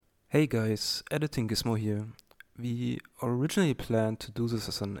Hey guys, Editing Gizmo here. We originally planned to do this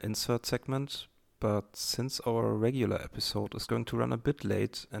as an insert segment, but since our regular episode is going to run a bit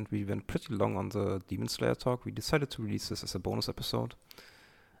late and we went pretty long on the Demon Slayer talk, we decided to release this as a bonus episode.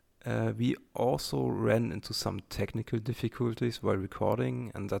 We also ran into some technical difficulties while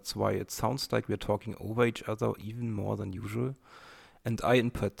recording, and that's why it sounds like we're talking over each other even more than usual. And I,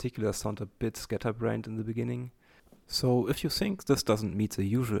 in particular, sound a bit scatterbrained in the beginning. So if you think this doesn't meet the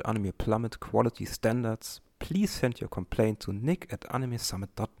usual Anime Plummet quality standards, please send your complaint to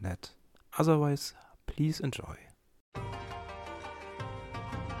nick@animesummit.net. Otherwise, please enjoy.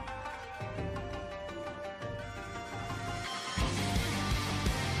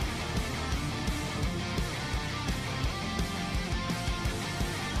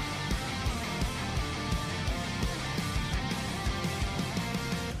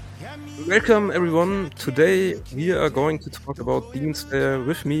 Welcome everyone. Today we are going to talk about Demon Slayer.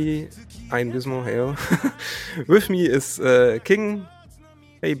 With me, I'm Gizmo. Hail. With me is King.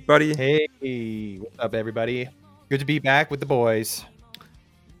 Hey, buddy. Hey, what's up, everybody? Good to be back with the boys.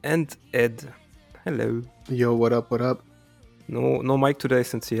 And Ed. Hello. Yo, what up, what up? No Mike today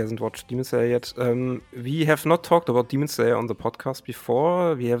since he hasn't watched Demon Slayer yet. We have not talked about Demon Slayer on the podcast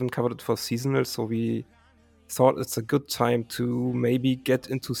before. We haven't covered it for seasonal, so we thought it's a good time to maybe get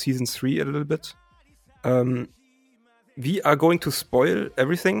into season 3 a little bit. We are going to spoil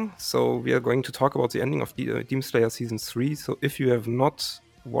everything, so we are going to talk about the ending of Demon Slayer season 3. So if you have not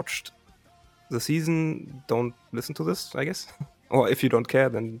watched the season, don't listen to this, I guess. Or if you don't care,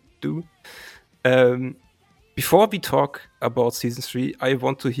 then do. Before we talk about season 3, I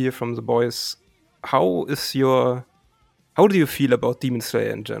want to hear from the boys. How do you feel about Demon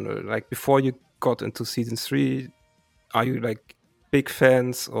Slayer in general? Like before you got into season 3, are you like big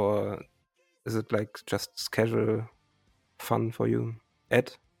fans or is it like just casual fun for you?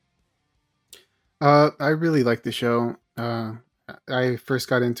 Ed? I really like the show. I first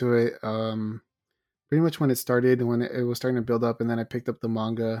got into it pretty much when it started, when it was starting to build up, and then I picked up the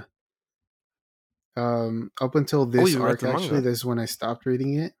manga. Up until this you read arc, the actually, manga? this is when I stopped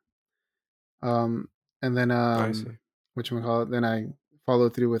reading it. And then I see. then I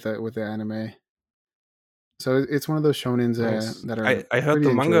followed through with the anime. So it's one of those shonens Nice. that are I heard pretty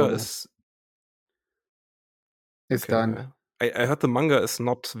the manga enjoyable. is It's okay. done. I heard the manga is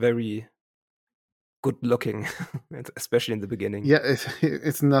not very good looking, especially in the beginning. Yeah,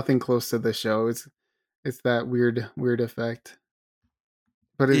 it's nothing close to the show. It's that weird effect,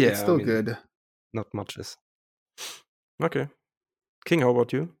 but it's Yeah, I still mean, good. not much is. Okay. King, how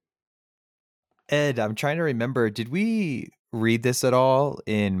about you? Ed, I'm trying to remember, did we read this at all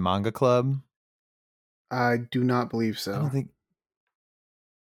in Manga Club? I do not believe so.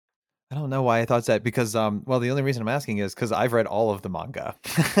 I don't know why I thought that because the only reason I'm asking is because I've read all of the manga.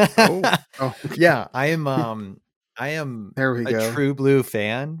 Oh, okay. Yeah, I am There we a go. true blue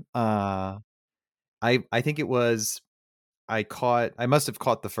fan. I think it was I must have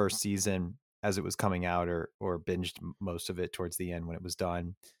caught the first season as it was coming out or binged most of it towards the end when it was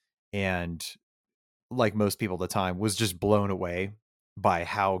done. And like most people at the time, was just blown away by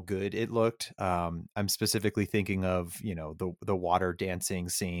how good it looked. I'm specifically thinking of, the water dancing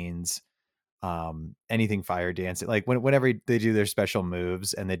scenes, anything fire dancing, like whenever they do their special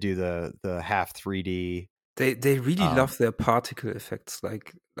moves and they do the half 3D. they really love their particle effects,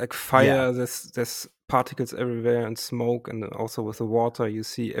 like fire. Yeah. There's particles everywhere and smoke, and also with the water, you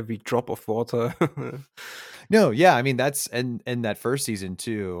see every drop of water. No, yeah, I mean that's and that first season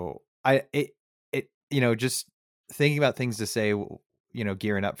too. Just thinking about things to say,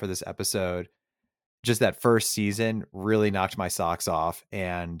 gearing up for this episode, just that first season really knocked my socks off,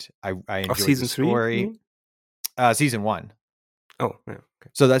 and I Of enjoyed season the 3, you story. mean? Season 1. Oh, yeah.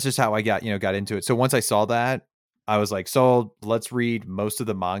 Okay. So that's just how I got into it. So once I saw that, I was like, sold, let's read most of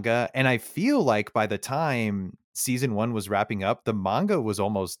the manga. And I feel like by the time season 1 was wrapping up, the manga was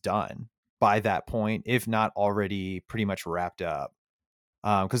almost done by that point, if not already pretty much wrapped up.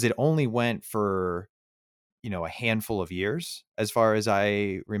 Because it only went for, a handful of years, as far as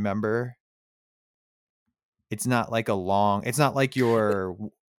I remember. It's not like your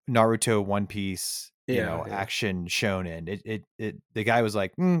Naruto, One Piece, Yeah. action shonen. The guy was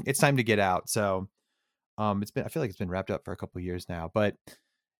like, it's time to get out. So I feel like it's been wrapped up for a couple of years now. But I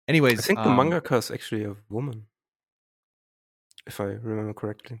anyways, think the mangaka is actually a woman, if I remember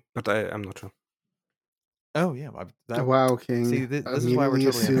correctly, but I'm not sure. oh yeah, Wow, King. see, this is why we're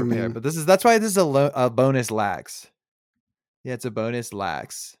Immediately totally unprepared. assuming. But that's why this is a bonus lax. Yeah, it's a bonus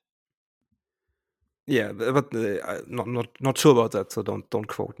lax. Yeah, but I'm not sure about that, so don't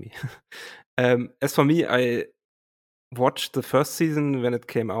quote me. As for me, watched the first season when it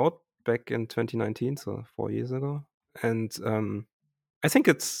came out back in 2019, so 4 years ago, and I think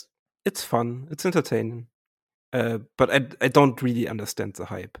it's fun, it's entertaining. But I don't really understand the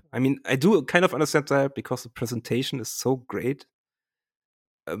hype. I mean, I do kind of understand the hype because the presentation is so great.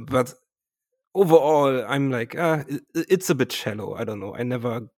 But overall, I'm like, it's a bit shallow. I don't know. I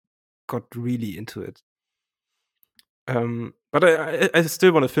never got really into it. But I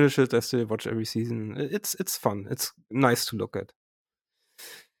still want to finish it. I still watch every season. It's fun. It's nice to look at.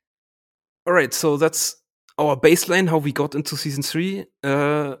 All right, so that's our baseline. How we got into season 3.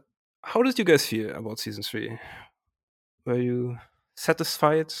 How did you guys feel about season 3? Were you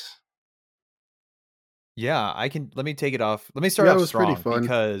satisfied? Yeah, let me take it off. Let me start Yeah, off it was pretty strong fun.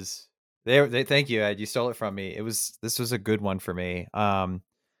 because thank you, Ed. You stole it from me. This was a good one for me. I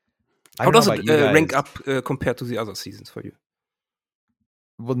How don't know does about it you guys. rank up compared to the other seasons for you?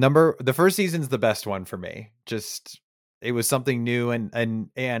 Well, the first season's the best one for me. Just it was something new and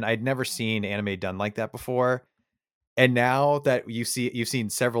I'd never seen anime done like that before. And now that you've seen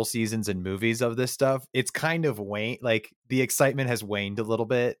several seasons and movies of this stuff, it's kind of like the excitement has waned a little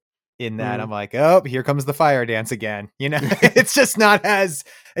bit in that I'm like, oh, here comes the fire dance again. You know, it's just not as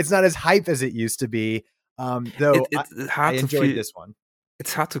hype as it used to be. Though It's hard I enjoyed this one.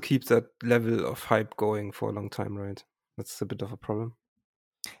 It's hard to keep that level of hype going for a long time, right? That's a bit of a problem.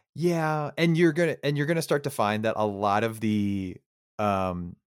 Yeah, and you're gonna start to find that a lot of the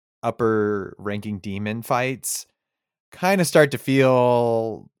upper ranking demon fights kind of start to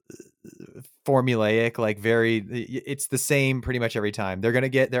feel formulaic, like it's the same pretty much every time. They're gonna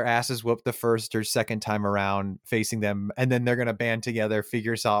get their asses whooped the first or second time around facing them, and then they're gonna band together,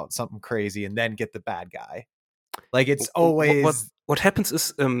 figure out something crazy, and then get the bad guy. Like it's always what happens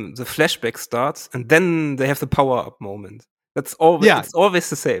is the flashback starts, and then they have the power up moment. That's always it's always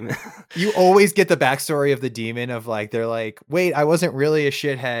the same. You always get the backstory of the demon of like they're like, wait, I wasn't really a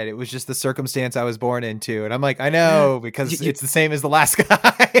shithead. It was just the circumstance I was born into. And I'm like, I know, because it's the same as the last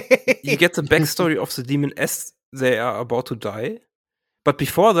guy. You get the backstory of the demon as they are about to die. But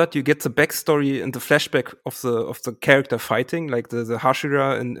before that, you get the backstory and the flashback of the character fighting, like the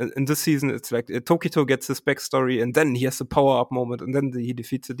Hashira. In this season, it's like Tokito gets his backstory, and then he has the power up moment, and then he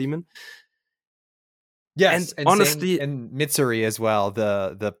defeats the demon. Yes, and honestly, and Mitsuri as well,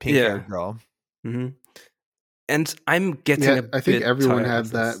 the pink haired girl. Mm-hmm. And I'm getting I think everyone had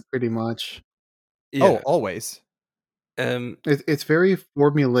that pretty much. Yeah. Oh, always. It's very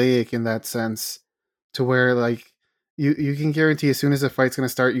formulaic in that sense, to where like you can guarantee as soon as the fight's going to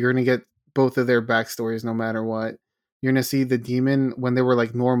start, you're going to get both of their backstories no matter what. You're going to see the demon when they were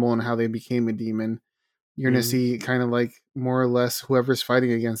like normal and how they became a demon. You're going to see kind of like more or less whoever's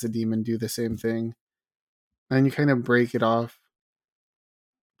fighting against the demon do the same thing. And you kind of break it off.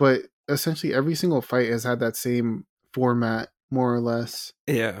 But essentially every single fight has had that same format, more or less.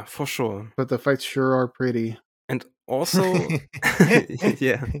 Yeah, for sure. But the fights sure are pretty. And also,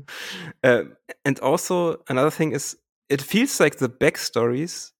 yeah. And also, another thing is, it feels like the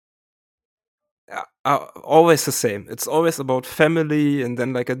backstories are always the same. It's always about family, and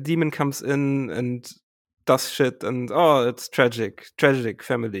then like a demon comes in and does shit, and it's tragic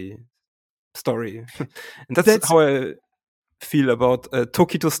family story. And that's how I feel about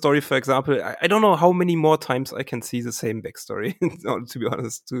Tokito's story, for example. I don't know how many more times I can see the same backstory, to be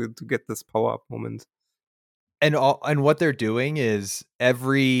honest, to get this power-up moment. And what they're doing is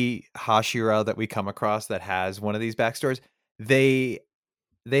every Hashira that we come across that has one of these backstories, they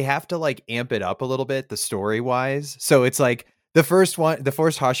have to like amp it up a little bit, the story-wise. So it's like the first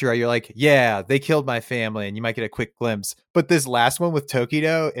Hashira, you're like, yeah, they killed my family, and you might get a quick glimpse. But this last one with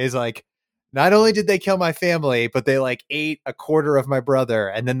Tokito is like, not only did they kill my family, but they like ate a quarter of my brother,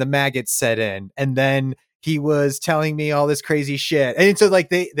 and then the maggots set in, and then he was telling me all this crazy shit. And so like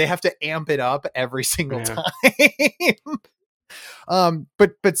they have to amp it up every single time.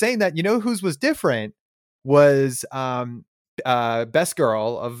 But saying that, you know whose was different was best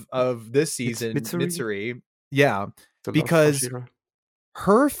girl of this season, Mitsuri. Yeah. Because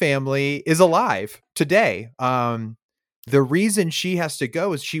her family is alive today. The reason she has to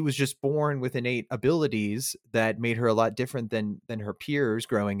go is she was just born with innate abilities that made her a lot different than her peers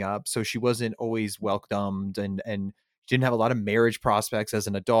growing up. So she wasn't always welcomed and didn't have a lot of marriage prospects as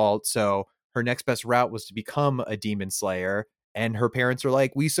an adult. So her next best route was to become a demon slayer. And her parents were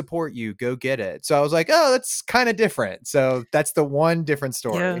like, we support you, go get it. So I was like, oh, that's kind of different. So that's the one different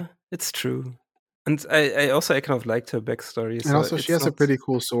story. Yeah, it's true. And I also kind of liked her backstory. And also she has a pretty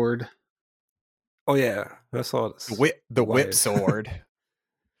cool sword. Oh yeah, her sword is the whip sword.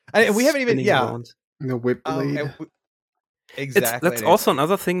 And we haven't even the whip blade. Exactly. That's also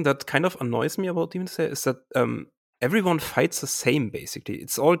another thing that kind of annoys me about Demon Slayer is that everyone fights the same basically.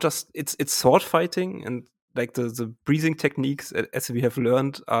 It's all just it's sword fighting, and like the breathing techniques, as we have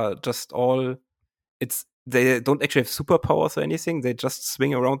learned, are just all they don't actually have superpowers or anything. They just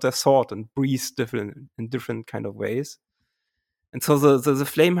swing around their sword and breathe in different kind of ways. And so the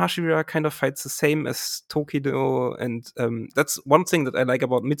Flame Hashira kind of fights the same as Tokido, and that's one thing that I like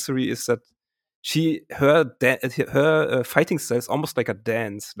about Mitsuri, is that her fighting style is almost like a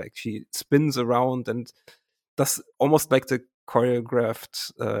dance. Like she spins around and does almost like the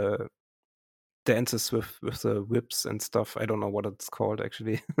choreographed dances with the whips and stuff. I don't know what it's called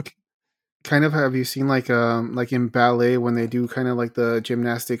actually. Kind of, have you seen like in ballet when they do kind of like the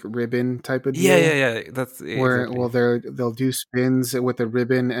gymnastic ribbon type of deal? Yeah. That's where exactly. they'll do spins with the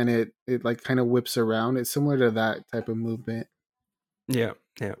ribbon and it like kind of whips around. It's similar to that type of movement. Yeah,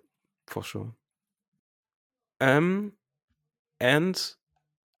 for sure. And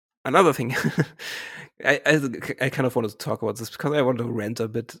another thing, I kind of wanted to talk about this because I want to rant a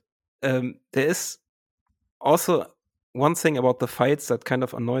bit. There is also one thing about the fights that kind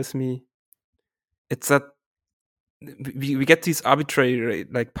of annoys me. It's that we get these arbitrary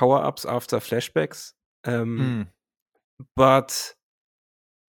like power ups after flashbacks, but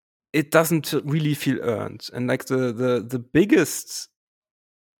it doesn't really feel earned. And like the biggest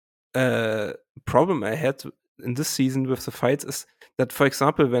problem I had in this season with the fights is that, for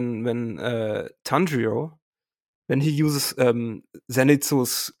example, when Tanjiro, when he uses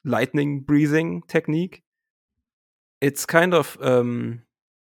Zenitsu's lightning breathing technique, it's kind of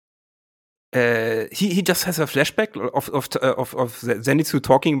he just has a flashback of Zenitsu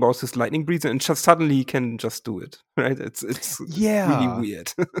talking about his lightning breathing, and just suddenly he can just do it. Right? It's really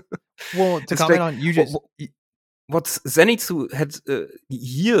weird. Well, to comment like, on you just what Zenitsu had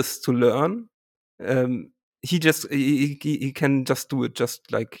years to learn. He can just do it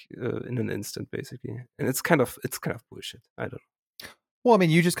just like in an instant, basically, and it's kind of bullshit. I don't know. Well, I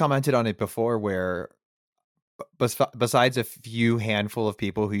mean, you just commented on it before, where besides a few handful of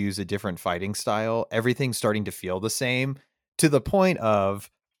people who use a different fighting style, everything's starting to feel the same, to the point of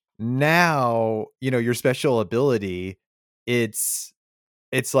now, your special ability, it's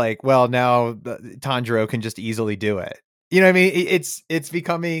like, well, now Tanjiro can just easily do it. You know what I mean? It's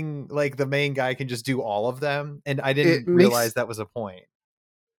becoming like the main guy can just do all of them, and I didn't realize that was a point.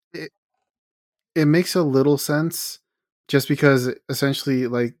 It makes a little sense, just because essentially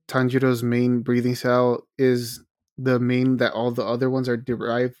like Tanjiro's main breathing style is the main that all the other ones are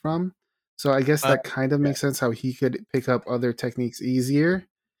derived from. So I guess that kind of makes sense how he could pick up other techniques easier.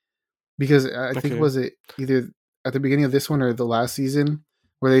 Because I think was it either at the beginning of this one or the last season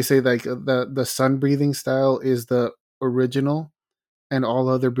where they say like the sun breathing style is the original and all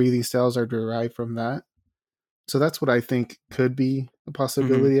other breathing styles are derived from that. So that's what I think could be a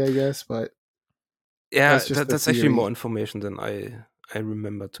possibility, I guess, but yeah, that's actually more information than I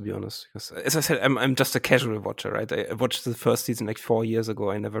remember, to be honest. Because as I said, I'm just a casual watcher, right? I watched the first season like 4 years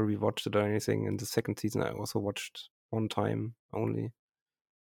ago. I never rewatched it or anything. And the second season I also watched one time only.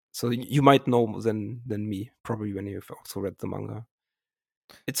 So you might know than me, probably, when you've also read the manga.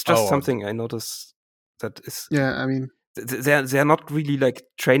 It's just something I noticed that is. Yeah, I mean, they're not really like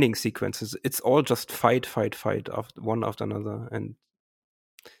training sequences. It's all just fight after one after another, and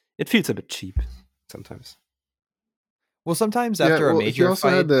it feels a bit cheap sometimes. Well, sometimes after a major he also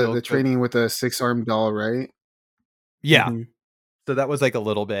fight, had the training with a 6-armed doll, right? Yeah. Mm-hmm. So that was like a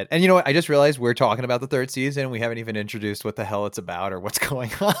little bit. And you know what? I just realized we're talking about the third season. We haven't even introduced what the hell it's about or what's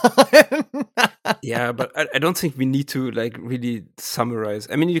going on. Yeah, but I don't think we need to like really summarize.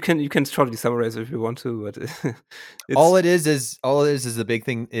 I mean, you can totally summarize if you want to, but all it is the big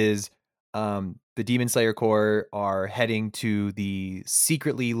thing is the Demon Slayer Corps are heading to the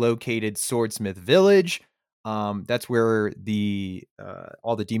secretly located Swordsmith Village. That's where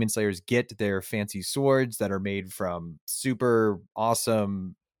all the Demon Slayers get their fancy swords that are made from super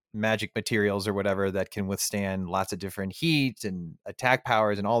awesome magic materials or whatever that can withstand lots of different heat and attack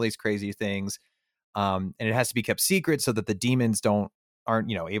powers and all these crazy things. And it has to be kept secret so that the demons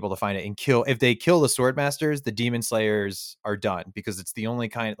aren't able to find it and kill. If they kill the Swordmasters, the Demon Slayers are done, because it's the only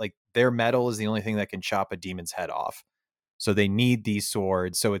kind, like, their metal is the only thing that can chop a demon's head off. So they need these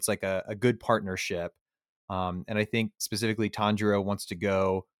swords. So it's like a good partnership. And I think specifically Tanjiro wants to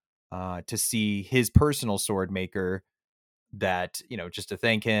go to see his personal sword maker, that, just to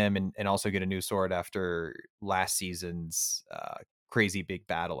thank him and also get a new sword after last season's crazy big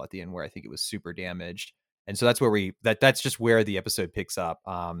battle at the end, where I think it was super damaged. And so that's where that's just where the episode picks up.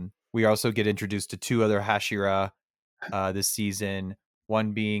 We also get introduced to 2 other Hashira this season,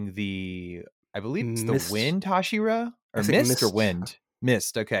 one being I believe it's the Wind Hashira, or Mist or Wind.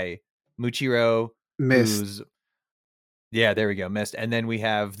 Mist, okay. Muichiro, Mist. Yeah, there we go. Mist. And then we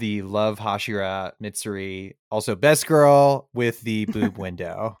have the Love Hashira Mitsuri, also best girl with the boob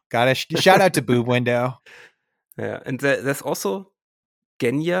window. Gotta shout out to boob window. Yeah, and there's also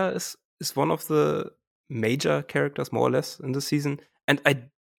Genya is one of the major characters, more or less, in the season, and I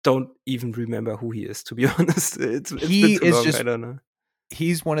don't even remember who he is, to be honest. It's been too long. I don't know.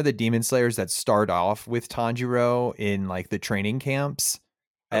 He's one of the demon slayers that start off with Tanjiro in like the training camps.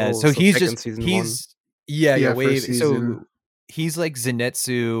 So he's just so he's like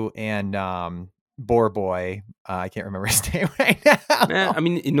Zenitsu and Boar Boy. I can't remember his name right now. Yeah, I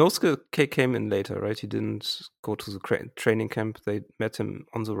mean, Inosuke came in later, right? He didn't go to the training camp. They met him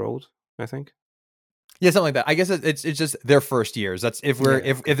on the road, I think. Yeah, something like that. I guess it's just their first years. That's if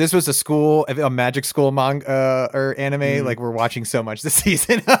this was a magic school manga or anime, like we're watching so much this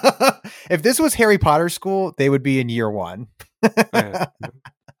season. If this was Harry Potter school, they would be in year 1.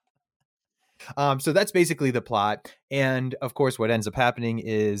 So that's basically the plot. And of course, what ends up happening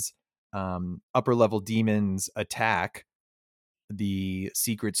is upper level demons attack the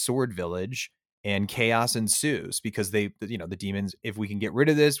secret sword village, and chaos ensues because the demons, if we can get rid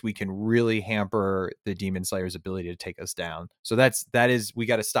of this, we can really hamper the demon slayer's ability to take us down. So we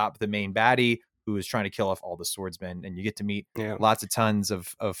got to stop the main baddie who is trying to kill off all the swordsmen, and you get to meet lots of tons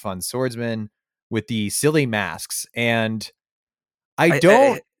of fun swordsmen with the silly masks. And I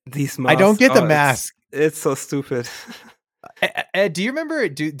don't get the mask. It's so stupid. Ed, do you remember?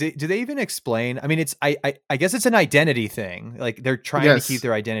 Do they even explain? I mean, I guess it's an identity thing. Like they're trying to keep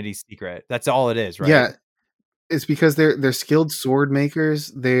their identity secret. That's all it is, right? Yeah, it's because they're skilled sword makers.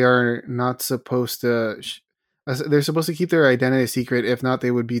 They are not supposed to. They're supposed to keep their identity secret. If not,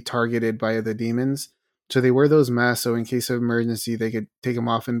 they would be targeted by the demons. So they wear those masks, so in case of emergency, they could take them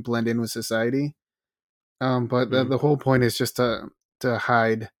off and blend in with society. But the whole point is just to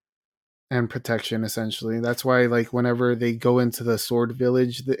hide and protection, essentially. That's why, like, whenever they go into the sword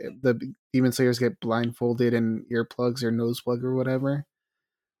village, the demon slayers get blindfolded and earplugs or nose plug or whatever,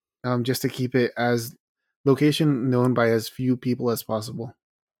 just to keep it as location known by as few people as possible.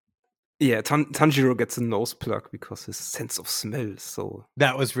 Yeah, Tanjiro gets a nose plug because his sense of smell. So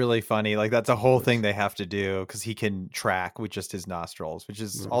that was really funny. Like that's a whole thing they have to do because he can track with just his nostrils, which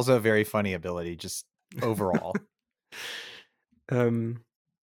is also a very funny ability, just overall.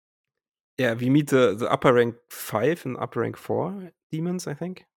 Yeah, we meet the upper rank 5 and upper rank 4 demons, I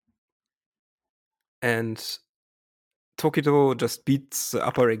think. And Tokito just beats the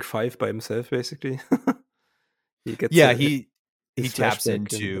upper rank 5 by himself, basically. He taps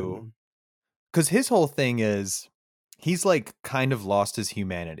into, because his whole thing is he's like kind of lost his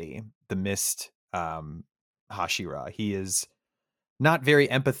humanity. The Mist Hashira. He is not very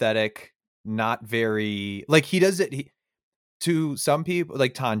empathetic, not very like he does it to some people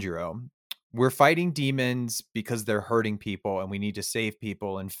like Tanjiro. We're fighting demons because they're hurting people and we need to save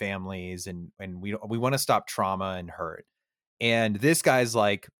people and families and we want to stop trauma and hurt. And this guy's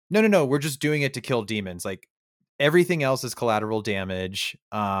like, no, we're just doing it to kill demons. Like everything else is collateral damage.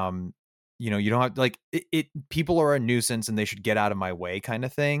 You don't have like it people are a nuisance and they should get out of my way kind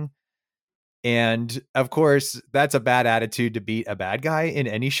of thing. And of course, that's a bad attitude to beat a bad guy in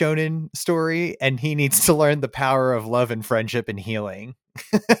any shonen story. And he needs to learn the power of love and friendship and healing.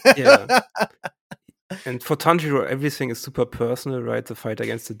 Yeah. And for Tanjiro, everything is super personal, right? The fight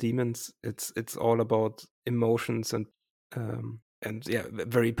against the demons, it's all about emotions and yeah,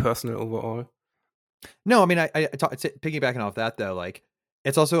 very personal overall. No, I mean, I piggybacking off that though, like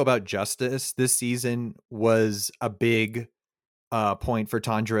it's also about justice. This season was a big point for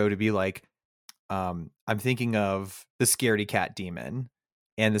Tanjiro to be like, I'm thinking of the scaredy cat demon,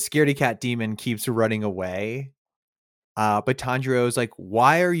 and the scaredy cat demon keeps running away. But Tanjiro is like,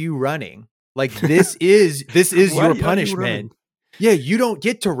 why are you running? Like this is your punishment. Yeah, you don't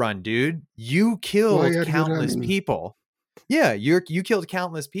get to run, dude. You killed countless people. Yeah, you killed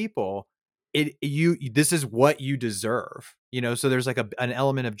countless people. This is what you deserve. So there's like an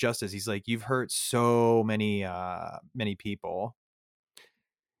element of justice. He's like, you've hurt so many people.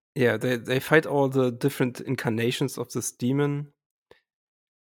 Yeah, they fight all the different incarnations of this demon.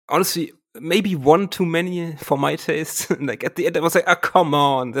 Honestly, maybe one too many for my taste. Like at the end, I was like, "Oh, come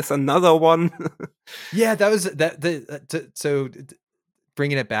on, there's another one." Yeah, that was that. So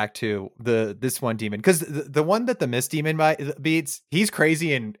bringing it back to this one demon, because the one that the Mist demon beats, he's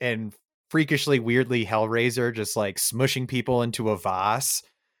crazy and freakishly, weirdly Hellraiser, just like smushing people into a vase,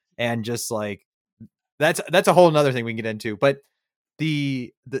 and just like that's a whole nother thing we can get into. But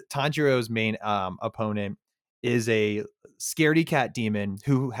the Tanjiro's main opponent is a scaredy cat demon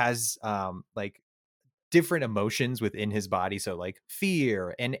who has like different emotions within his body, so like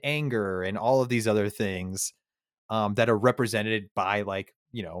fear and anger and all of these other things. that are represented by like,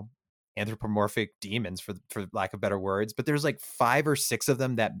 you know, anthropomorphic demons for lack of better words, but there's like 5 or 6 of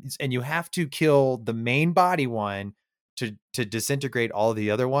them and you have to kill the main body one to disintegrate all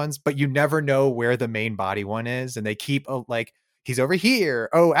the other ones, but you never know where the main body one is, and they keep like, he's over here.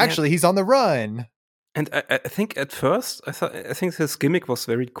 Oh, actually, he's on the run. And I think at first I think his gimmick was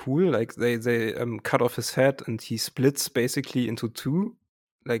very cool. Like they cut off his head and he splits basically into two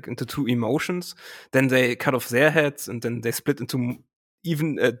emotions. Then they cut off their heads and then they split into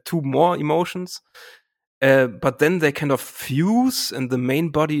even 2 more emotions. But then they kind of fuse, and the main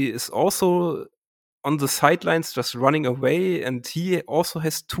body is also on the sidelines, just running away, and he also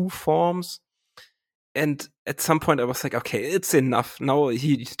has 2 forms. And at some point, I was like, okay, it's enough. Now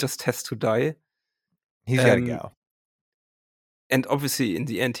he just has to die. He's got to go. And obviously, in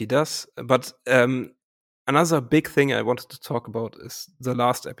the end, he does. But another big thing I wanted to talk about is the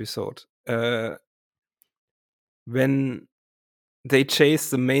last episode. When they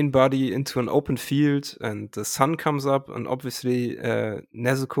chase the main body into an open field and the sun comes up, and obviously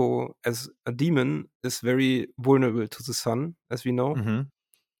Nezuko, as a demon, is very vulnerable to the sun, as we know. Mm-hmm.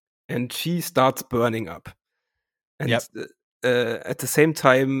 And she starts burning up. And at the same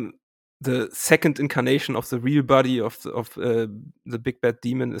time, the second incarnation of the real body of the big bad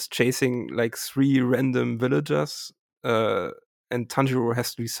demon is chasing like 3 random villagers, and Tanjiro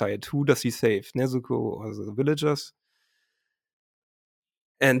has to decide, who does he save, Nezuko or the villagers?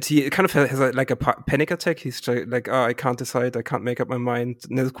 And he kind of has a panic attack. He's like, I can't decide, I can't make up my mind.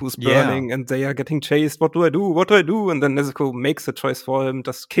 Nezuko's burning and they are getting chased. What do I do? What do I do? And then Nezuko makes a choice for him,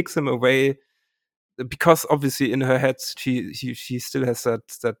 just kicks him away. Because obviously in her head she still has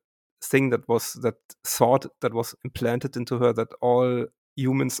that thing that thought that was implanted into her, that all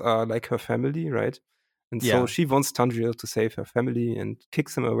humans are like her family, right? And so she wants Tanjiro to save her family and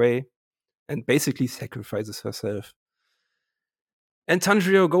kicks him away and basically sacrifices herself. And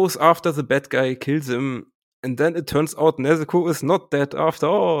Tanjiro goes after the bad guy, kills him, and then it turns out Nezuko is not dead after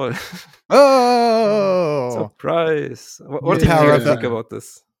all. Oh! Surprise! What did you think about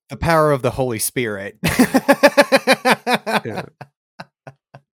this? The power of the Holy Spirit.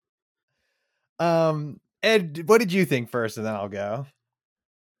 Ed, what did you think first, and then I'll go.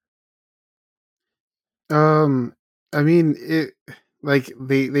 I mean, it like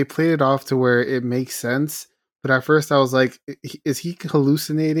they played it off to where it makes sense, but at first I was like, is he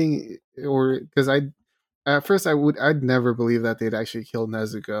hallucinating? Or because I'd never believe that they'd actually kill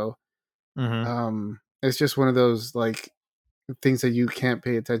Nezuko. Mm-hmm. It's just one of those like things that you can't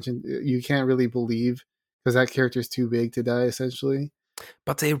pay attention, you can't really believe, because that character is too big to die, essentially.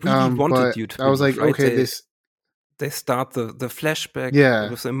 But they really wanted you to. I was like, right? Okay, they start the flashback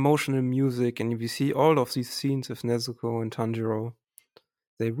with emotional music, and we see all of these scenes with Nezuko and Tanjiro.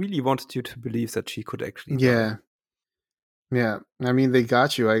 They really wanted you to believe that she could actually die. Yeah. I mean, they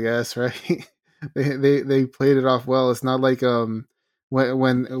got you, I guess, right? they played it off well. It's not like when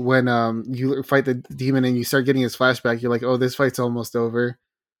you fight the demon and you start getting his flashback, you're like, oh, this fight's almost over.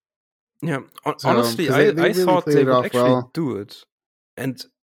 Yeah, honestly, I really thought they would actually do it. And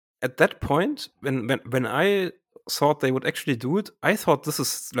at that point, when I thought they would actually do it, I thought this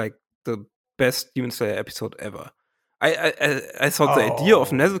is like the best Demon Slayer episode ever. I thought the idea of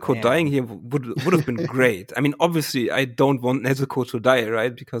Nezuko dying here would have been great. I mean, obviously, I don't want Nezuko to die,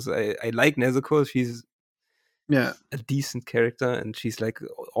 right? Because I like Nezuko. She's a decent character, and she's like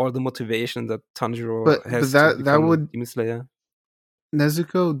all the motivation that Tanjiro has to become a Demon Slayer.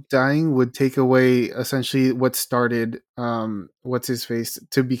 Nezuko dying would take away essentially what started what's his face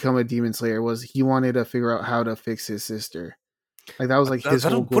to become a Demon Slayer. Was he wanted to figure out how to fix his sister. Like that was like his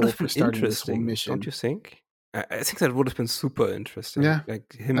whole goal for starting this whole mission. Don't you think? I think that would have been super interesting. Yeah,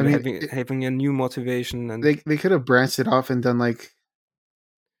 like him having a new motivation, and they could have branched it off and done like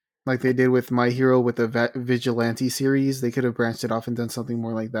they did with My Hero with the Vigilante series. They could have branched it off and done something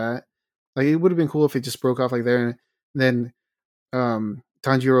more like that. Like it would have been cool if it just broke off like there, and then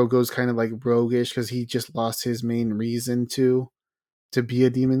Tanjiro goes kind of like roguish because he just lost his main reason to be a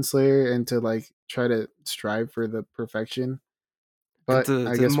Demon Slayer and to like try to strive for the perfection. But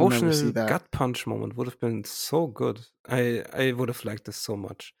I guess we'll never see that. Gut punch moment would have been so good. I would have liked this so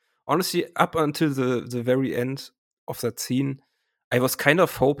much. Honestly, up until the very end of that scene, I was kind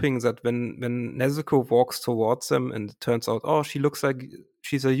of hoping that when Nezuko walks towards them and it turns out, oh, she looks like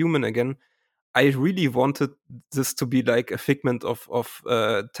she's a human again, I really wanted this to be like a figment of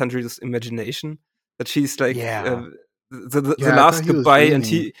Tanjiro's imagination. That she's like the last goodbye, and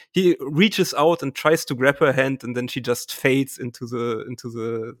he reaches out and tries to grab her hand, and then she just fades into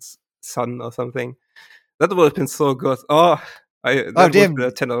the sun or something. That would have been so good. That would have been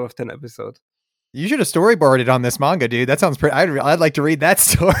a 10 out of 10 episode. You should have storyboarded on this manga, dude. That sounds pretty. I'd like to read that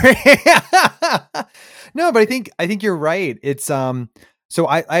story. No, but I think you're right. It's So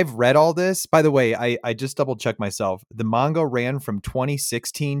I've read all this. By the way, I just double checked myself. The manga ran from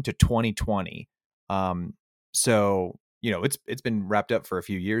 2016 to 2020. So it's been wrapped up for a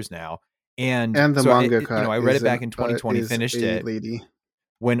few years now. And the so mangaka, I read it back in 2020, finished it. Lady.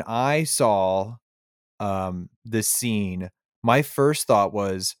 When I saw this scene, my first thought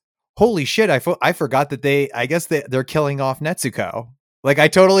was, holy shit, I forgot that they're killing off Netsuko. Like, I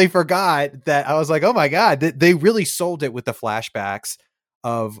totally forgot that. I was like, oh my God, they really sold it with the flashbacks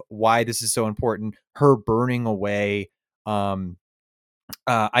of why this is so important. Her burning away. I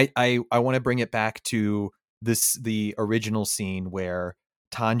want to bring it back to the original scene where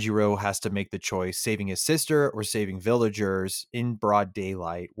Tanjiro has to make the choice, saving his sister or saving villagers in broad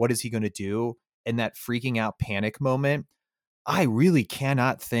daylight. What is he going to do? In that freaking out panic moment, I really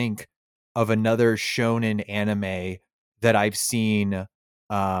cannot think of another shonen anime that I've seen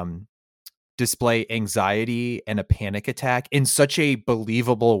display anxiety and a panic attack in such a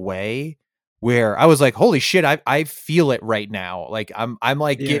believable way, where I was like, holy shit, I feel it right now. Like I'm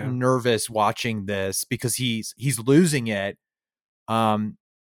like getting nervous watching this because he's losing it.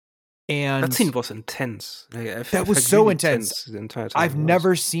 And that scene was intense. That was so really intense the entire time. I've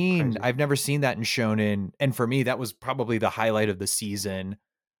never seen that in shonen, and for me that was probably the highlight of the season.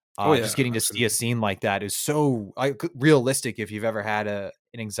 Just getting to see a scene like that is so realistic. If you've ever had an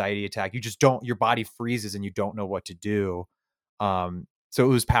anxiety attack, your body freezes and you don't know what to do. So it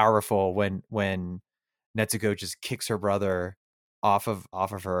was powerful when Netsuko just kicks her brother off of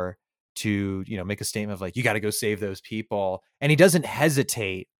her to make a statement of like, you got to go save those people, and he doesn't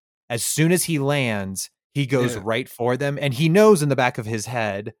hesitate. As soon as he lands, he goes right for them, and he knows in the back of his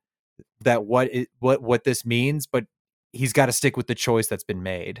head that what this means, but he's got to stick with the choice that's been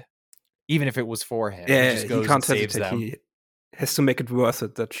made, even if it was for him. Yeah, he just goes and saves them. He has to make it worth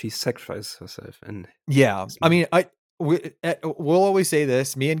it that she sacrificed herself. And I mean, we'll always say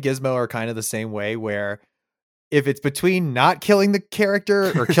this. Me and Gizmo are kind of the same way, where if it's between not killing the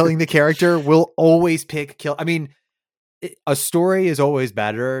character or killing the character, we'll always pick kill. I mean, a story is always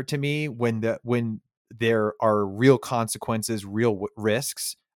better to me when there are real consequences, real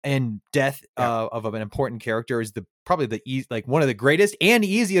risks, and death of an important character is probably one of the greatest and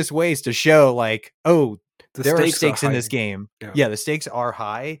easiest ways to show like, oh, there are stakes in this game. Yeah, the stakes are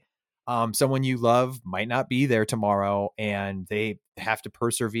high. Someone you love might not be there tomorrow, and they have to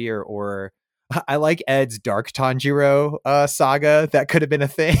persevere. Or I like Ed's Dark Tanjiro saga. That could have been a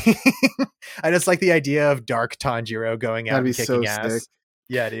thing. I just like the idea of Dark Tanjiro going out and kicking ass. Sick.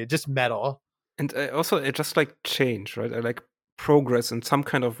 Yeah, dude, just metal. And also, it just like change, right? I like progress in some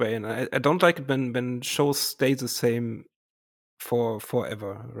kind of way, and I don't like it when shows stay the same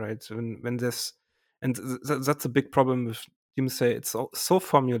forever, right? When there's that's a big problem with Demon Slayer. It's so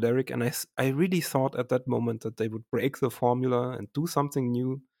formulaic, and I really thought at that moment that they would break the formula and do something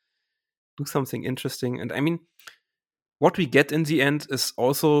new, do something interesting. And I mean, what we get in the end is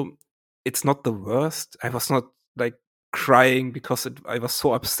also, it's not the worst. I was not like crying because I was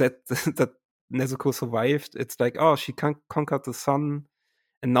so upset that Nezuko survived. It's like, oh, she conquered the sun,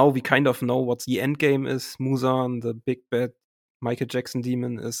 and now we kind of know what the end game is. Muzan, the big bad Michael Jackson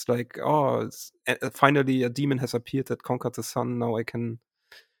demon, is like, oh, finally a demon has appeared that conquered the sun. Now I can,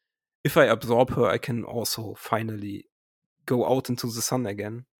 if I absorb her, I can also finally go out into the sun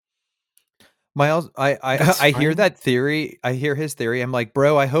again. Miles, I hear that theory. I hear his theory. I'm like,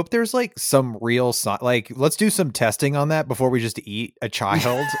 bro, I hope there's like some real like, let's do some testing on that before we just eat a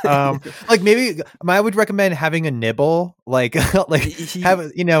child. Like maybe I would recommend having a nibble, like have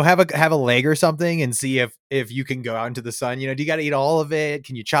a leg or something, and see if you can go out into the sun. Do you got to eat all of it?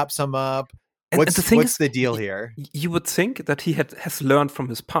 Can you chop some up? What's the deal here? You would think that he has learned from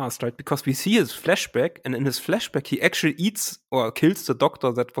his past, right? Because we see his flashback, and in his flashback, he actually eats or kills the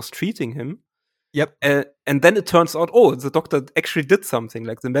doctor that was treating him. Yep. And then it turns out, oh, the doctor actually did something.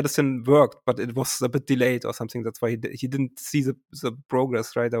 Like the medicine worked, but it was a bit delayed or something. That's why he didn't see the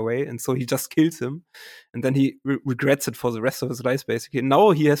progress right away. And so he just kills him. And then he regrets it for the rest of his life, basically. And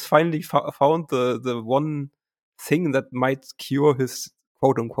now he has finally found the one thing that might cure his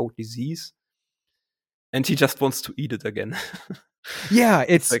quote-unquote disease. And he just wants to eat it again. Yeah,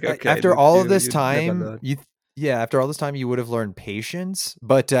 it's like, okay, after all of this time, after all this time, you would have learned patience,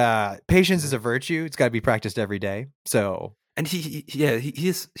 but patience is a virtue. It's got to be practiced every day. So, and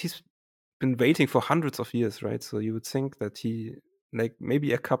he's been waiting for hundreds of years, right? So you would think that he, like,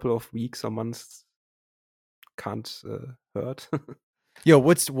 maybe a couple of weeks or months can't hurt.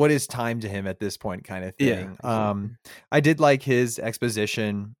 what is time to him at this point kind of thing. Yeah, exactly. I did like his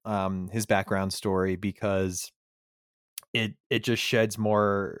exposition, his background story, because it just sheds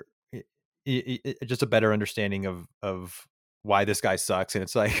more, just a better understanding of why this guy sucks. And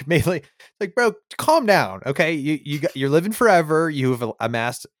it's like, mainly like, bro, calm down. Okay. You're living forever. You have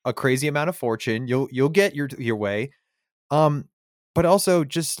amassed a crazy amount of fortune. You'll get your way. But also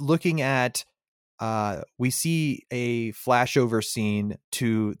just looking at, we see a flashover scene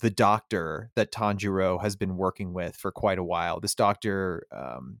to the doctor that Tanjiro has been working with for quite a while. This doctor,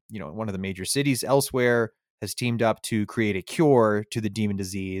 one of the major cities elsewhere, has teamed up to create a cure to the demon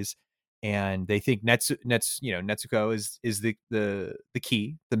disease, and they think Netsuko is the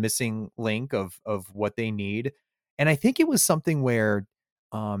key, the missing link of what they need. And I think it was something where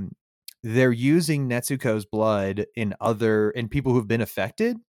they're using Netsuko's blood in people who've been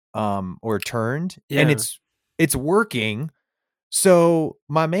affected or turned, and Yeah. it's working. So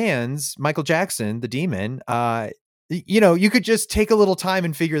my man's Michael Jackson, the demon, you could just take a little time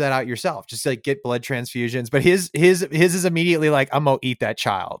and figure that out yourself. Just like get blood transfusions. But his is immediately like, I'm gonna eat that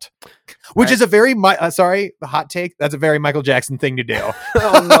child, which is a very hot take. That's a very Michael Jackson thing to do.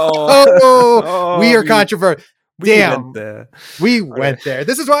 Oh no! We are controversial. Damn, we All went there.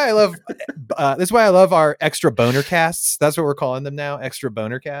 This is why I love. This is why I love our extra boner casts. That's what we're calling them now, extra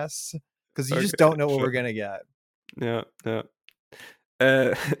boner casts, because you just don't know what we're gonna get. Yeah.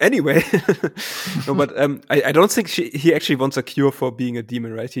 Anyway, no, but I don't think he actually wants a cure for being a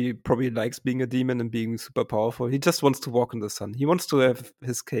demon, right? He probably likes being a demon and being super powerful. He just wants to walk in the sun. He wants to have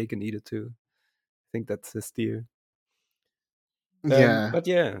his cake and eat it too. I think that's his deal. Yeah, but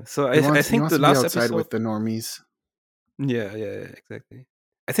yeah. So I think the last episode with the normies. Yeah, exactly.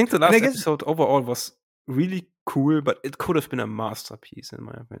 I think the last episode overall was really cool, but it could have been a masterpiece in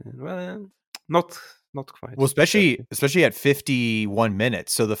my opinion. Well, not quite. Well, especially at 51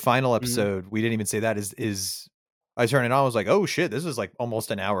 minutes. So the final episode, we didn't even say that is I turned it on, I was like, oh shit, this is like almost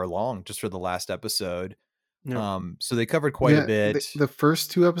an hour long just for the last episode. Yeah. So they covered quite a bit. The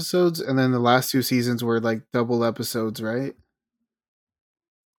first 2 episodes and then the last 2 seasons were like double episodes, right?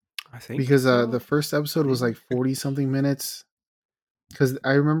 I think because the first episode was like 40 something minutes. Because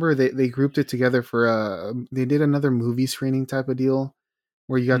I remember they grouped it together for they did another movie screening type of deal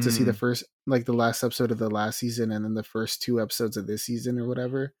where you got to see the first, like the last episode of the last season and then the first 2 episodes of this season or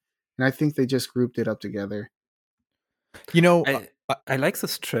whatever. And I think they just grouped it up together. I like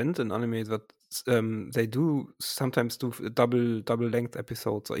this trend in anime that they do sometimes do double length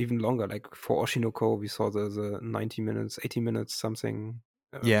episodes or even longer. Like for Oshinoko, we saw the 90 minutes, 80 minutes something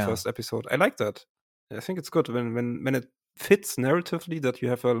first episode. I like that. I think it's good when it fits narratively that you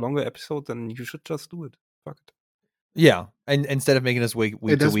have a longer episode, then you should just do it. Fuck it. Yeah, and instead of making us wait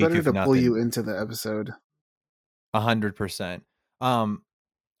week to week, better to pull you into the episode. 100%.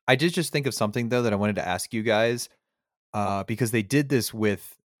 I did just think of something though that I wanted to ask you guys, because they did this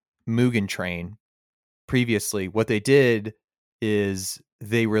with Mugen Train previously. What they did is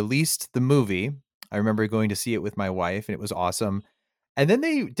they released the movie. I remember going to see it with my wife, and it was awesome. And then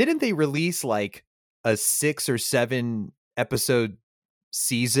they release like a 6 or 7 episode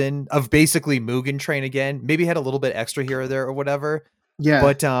season of basically Mugen Train again. Maybe had a little bit extra here or there or whatever. Yeah.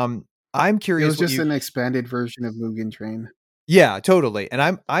 But I'm curious. It was just an expanded version of Mugen Train. Yeah, totally.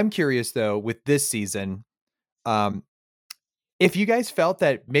 And I'm curious though, with this season, if you guys felt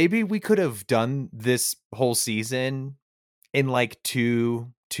that maybe we could have done this whole season in like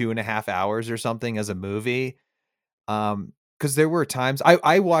 2.5 hours or something as a movie. Because there were times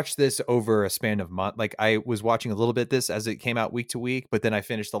I watched this over a span of month. Like I was watching a little bit this as it came out week to week, but then I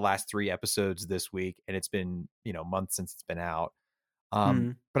finished the last 3 episodes this week, and it's been, months since it's been out.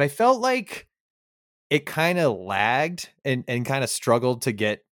 But I felt like it kind of lagged and kind of struggled to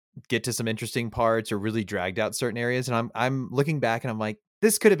get to some interesting parts or really dragged out certain areas. And I'm looking back and I'm like,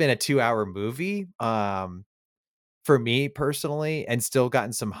 this could have been a 2-hour movie. For me personally, and still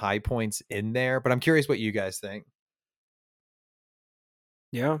gotten some high points in there, but I'm curious what you guys think.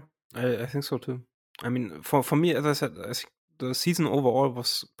 Yeah, I think so too. I mean, for me, as I said, I think the season overall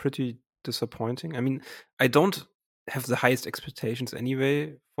was pretty disappointing. I mean, I don't have the highest expectations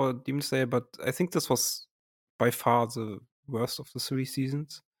anyway for Demon Slayer, but I think this was by far the worst of the 3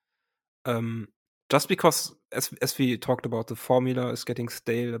 seasons. Just because, as we talked about, the formula is getting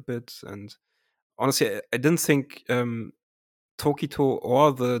stale a bit, and honestly, I didn't think Tokito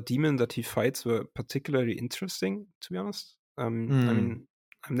or the demon that he fights were particularly interesting, to be honest. I mean,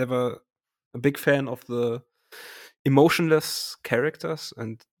 I'm never a big fan of the emotionless characters,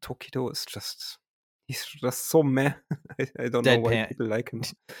 and Tokito is just, he's just so meh. I don't know why people like him.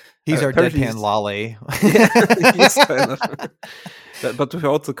 He's our deadpan lolly. Yeah, he's kind of, but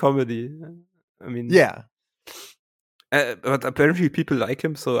without the comedy. I mean, yeah. But apparently people like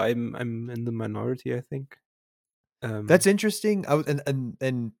him, so I'm in the minority, I think. That's interesting.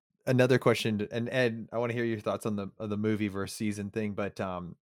 And another question, and Ed, I want to hear your thoughts on the movie versus season thing. But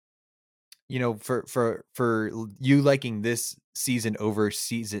you know, for you liking this season over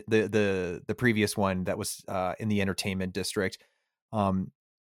season the previous one that was in the entertainment district,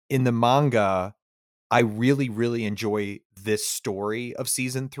 in the manga, I really, really enjoy this story of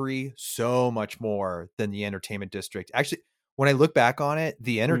season 3 so much more than the entertainment district. Actually, when I look back on it,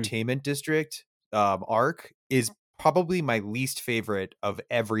 the entertainment district arc is probably my least favorite of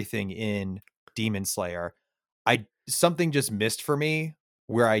everything in Demon Slayer. Something just missed for me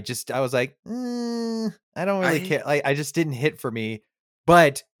where I was like, I don't really care. Like, I just didn't hit for me.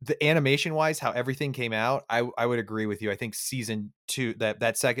 But the animation wise, how everything came out, I would agree with you. I think season 2,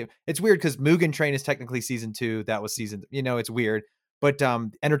 that second, it's weird because Mugen Train is technically season 2. That was season, it's weird. But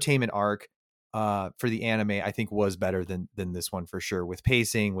entertainment arc for the anime, I think was better than this one for sure, with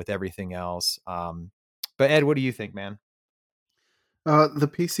pacing, with everything else. But Ed, what do you think, man? The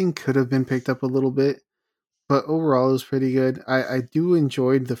pacing could have been picked up a little bit, but overall it was pretty good. I do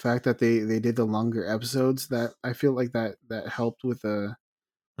enjoyed the fact that they did the longer episodes. That I feel like that helped with the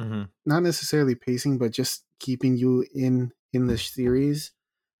not necessarily pacing, but just keeping you in the series.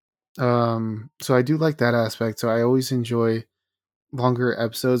 So I do like that aspect. So I always enjoy longer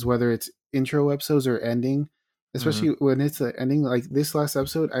episodes, whether it's intro episodes or ending, especially when it's the ending. Like this last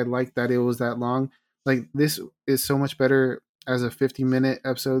episode, I like that it was that long. Like this is so much better as a 50-minute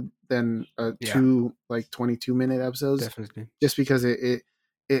episode than a 22-minute episodes. Definitely. Just because it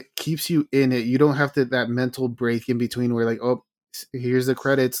keeps you in it. You don't have that mental break in between where like, oh, here's the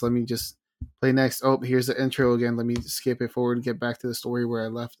credits, let me just play next. Oh, here's the intro again, let me skip it forward and get back to the story where I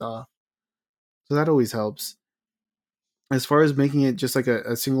left off. So that always helps. As far as making it just like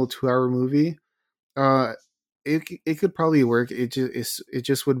a single 2-hour movie, it could probably work. It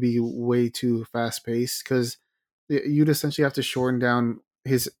just would be way too fast paced because you'd essentially have to shorten down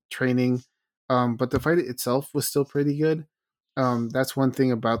his training. But the fight itself was still pretty good. That's one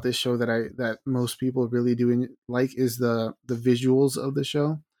thing about this show that most people really do like is the visuals of the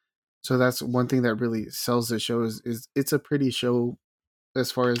show. So that's one thing that really sells the show is it's a pretty show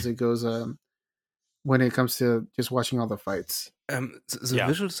as far as it goes. When it comes to just watching all the fights. The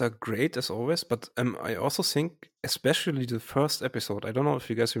visuals are great as always, but I also think, especially the first episode, I don't know if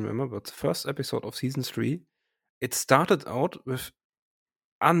you guys remember, but the first episode of season 3, it started out with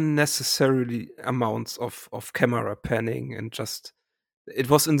unnecessarily amounts of camera panning and just, it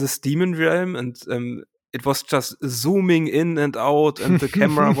was in this demon realm and it was just zooming in and out and the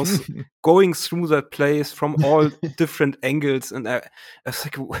camera was going through that place from all different angles. And I was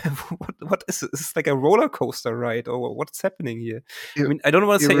like, what is it? Is this like a roller coaster ride or what's happening here? I mean, I don't know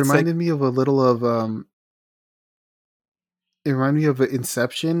what to say. It reminded me of a little of, it reminded me of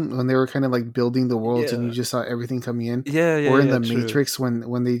Inception when they were kind of like building the worlds and you just saw everything coming in. Or in the Matrix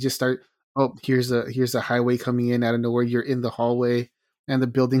when they just start, oh, here's a highway coming in out of nowhere. You're in the hallway and the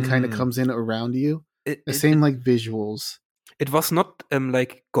building kind of comes in around you. The same like visuals. It was not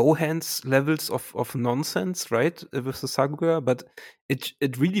like Gohan's levels of nonsense, right, with the Sakuga, but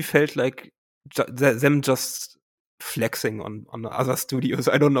it really felt like them just flexing on other studios.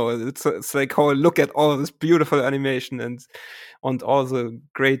 I don't know. It's like how I look at all this beautiful animation and all the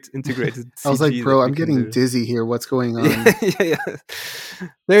great integrated CG. I was like, bro, I'm getting dizzy here. What's going on?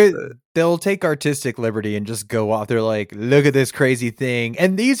 They'll take artistic liberty and just go off. They're like, look at this crazy thing.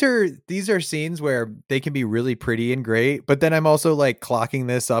 And these are scenes where they can be really pretty and great. But then I'm also like clocking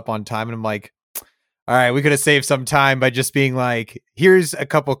this up on time and I'm like, all right, we could have saved some time by just being like, here's a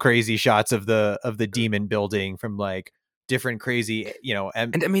couple crazy shots of the demon building from like different crazy,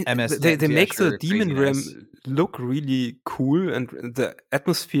 and I mean, they make the demon realm look really cool and the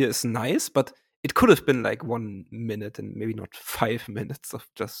atmosphere is nice, but it could have been like 1 minute and maybe not 5 minutes of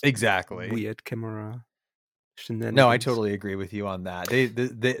just weird camera shenanigans. No, I totally agree with you on that.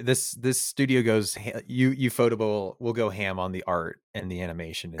 This studio goes, Ufotable will go ham on the art and the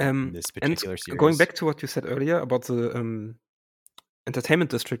animation in this particular series. Going back to what you said earlier about the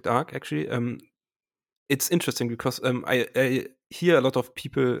entertainment district arc, actually, it's interesting because I hear a lot of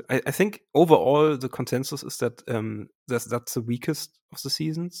people. I think overall the consensus is that that's the weakest of the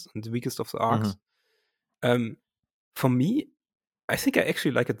seasons and the weakest of the arcs. For me, I think I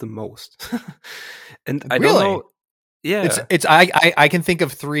actually like it the most. And I don't know. Yeah. It's I can think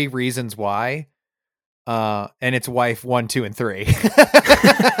of 3 reasons why. And it's wife 1, 2, and 3.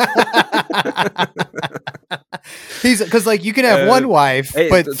 He's because like you can have one wife, Hey,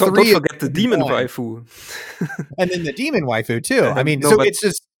 but don't three forget the demon one. waifu. And then the demon waifu too. I mean, No, so but- it's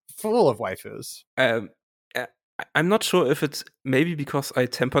just full of waifus. I'm not sure if it's maybe because I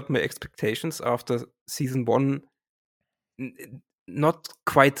tempered my expectations after season 1. Not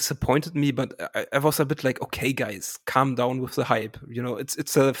quite disappointed me, but I was a bit like, okay, guys, calm down with the hype. You know,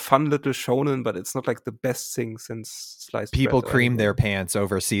 it's a fun little shonen, but it's not like the best thing since sliced People bread. creamed their pants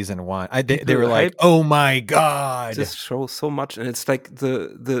over season 1. They People were like, hyped "Oh my god!" This show so much, and it's like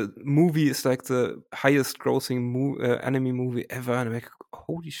the movie is like the highest grossing anime movie ever, and I'm like,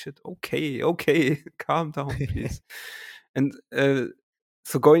 holy shit, okay, calm down, please. And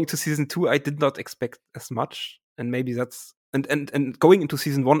so going to season 2, I did not expect as much, and maybe that's and going into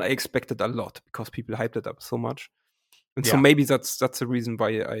season 1, I expected a lot because people hyped it up so much, and so Yeah. maybe that's the reason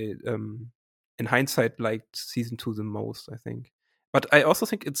why I in hindsight liked season 2 the most, I think. But I also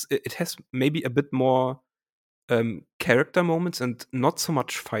think it has maybe a bit more character moments and not so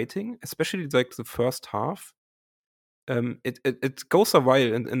much fighting, especially like the first half. It goes a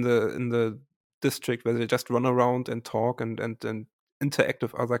while in the district where they just run around and talk and interact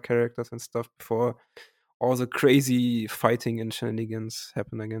with other characters and stuff before all the crazy fighting and shenanigans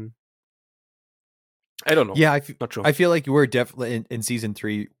happen again. I don't know. Yeah, Not sure. I feel like we're definitely in season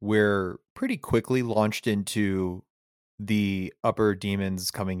 3. We're pretty quickly launched into the upper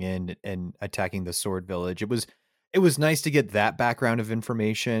demons coming in and attacking the Sword Village. It was nice to get that background of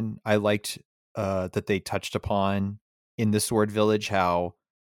information. I liked that they touched upon in the Sword Village how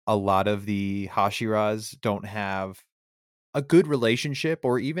a lot of the Hashiras don't have a good relationship,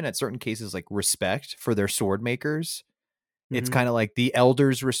 or even at certain cases like respect for their sword makers. It's kind of like the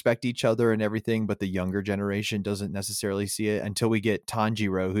elders respect each other and everything, but the younger generation doesn't necessarily see it until we get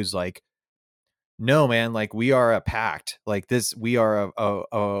Tanjiro, who's like, no, man, like we are a pact. Like this, we are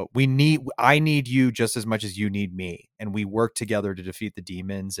I need you just as much as you need me. And we work together to defeat the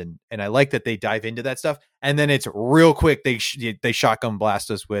demons. And I like that they dive into that stuff. And then it's real quick. They shotgun blast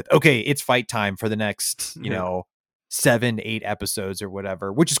us with, okay, it's fight time for the next, 7-8 episodes or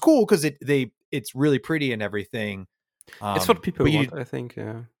whatever, which is cool. Cause it's really pretty and everything. It's what people want, I think.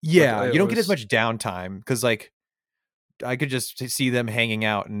 Yeah. Yeah. You don't get as much downtime. Cause like, I could just see them hanging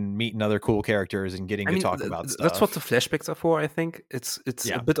out and meeting other cool characters and getting to talk about stuff. That's what the flashbacks are for, I think. It's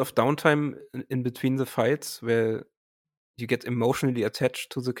a bit of downtime in between the fights where you get emotionally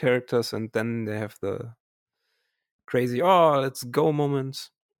attached to the characters, and then they have the crazy, let's go moments.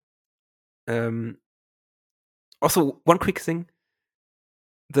 Also, one quick thing.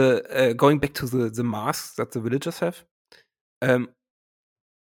 The going back to the masks that the villagers have.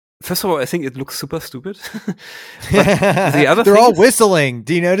 First of all, I think it looks super stupid. The other they're all whistling.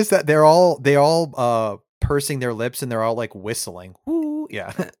 Do you notice that they're all pursing their lips and they're all like whistling? Woo,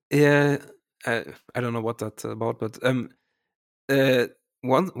 yeah. Yeah. I don't know what that's about, but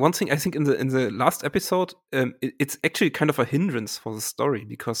one thing I think in the last episode, it's actually kind of a hindrance for the story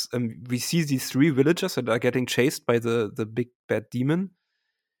because we see these 3 villagers that are getting chased by the big bad demon.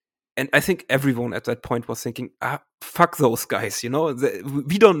 And I think everyone at that point was thinking, fuck those guys, we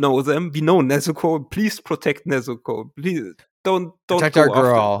don't know them. We know Nezuko. Please protect Nezuko. Please don't protect our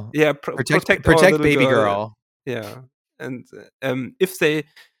girl. Yeah, protect baby girl. Yeah, and if the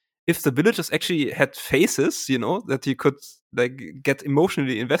villagers actually had faces, that you could like get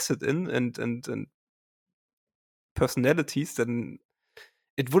emotionally invested in and personalities, then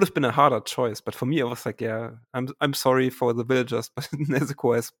it would have been a harder choice. But for me, I was like, yeah, I'm sorry for the villagers, but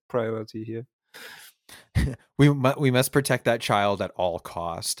Nezuko has priority here. We must protect that child at all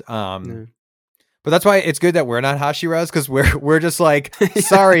cost. But that's why it's good that we're not Hashiras, because we're just like,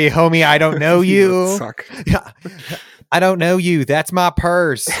 sorry, homie, I don't know you. Suck. Yeah, I don't know you. That's my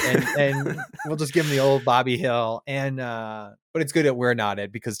purse, and we'll just give him the old Bobby Hill. And but it's good that we're not it,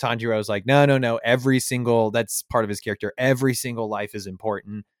 because Tanjiro's like, no. Every single, that's part of his character. Every single life is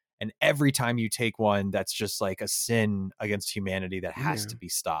important, and every time you take one, that's just like a sin against humanity that has to be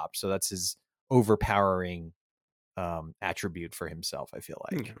stopped. So that's his overpowering attribute for himself, I feel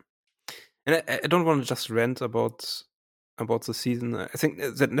like. Yeah. And I don't want to just rant about the season. I think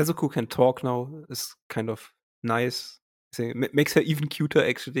that Nezuko can talk now is kind of nice. I think it makes her even cuter,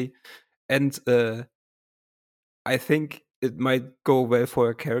 actually. And I think it might go well for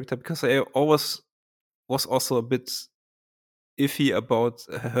her character, because I always was also a bit iffy about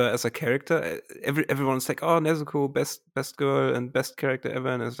her as a character. Everyone's like, oh, Nezuko, best girl and best character ever,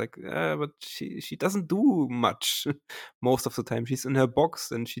 and it's like, but she doesn't do much most of the time. She's in her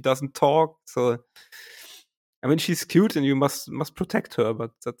box and she doesn't talk. So I mean, she's cute and you must protect her,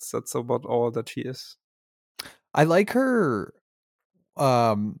 but that's about all that she is. I like her.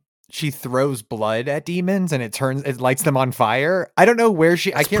 she throws blood at demons and it lights them on fire. I don't know where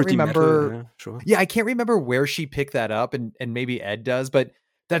I can't remember. Metal, yeah, sure. Yeah, I can't remember where she picked that up, and maybe Ed does, but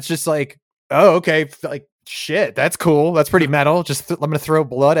that's just like, oh, okay, like shit, that's cool. That's pretty metal. Just I'm gonna throw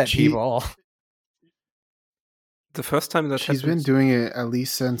blood at people. The first time that she's been doing it at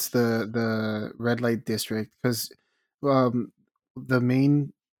least since the red light district, because the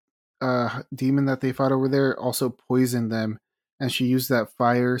main demon that they fought over there also poisoned them, and she used that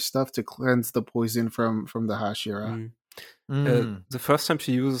fire stuff to cleanse the poison from the Hashira. The first time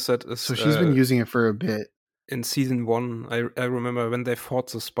she uses that is, so she's been using it for a bit. In season 1, I remember when they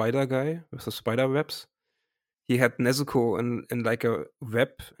fought the spider guy with the spider webs. He had Nezuko in like a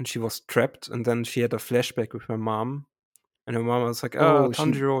web, and she was trapped, and then she had a flashback with her mom. And her mom was like,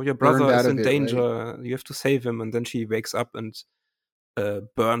 Tanjiro, your brother is in danger. Right? You have to save him. And then she wakes up and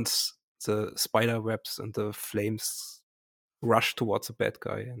burns the spider webs, and the flames rush towards the bad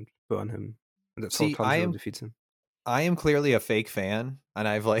guy and burn him. And that's how Tanjiro defeats him. I am clearly a fake fan, and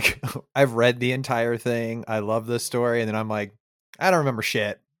I've read the entire thing. I love this story, and then I'm like, I don't remember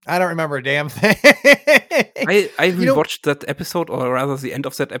shit. I don't remember a damn thing. I rewatched that episode, or rather the end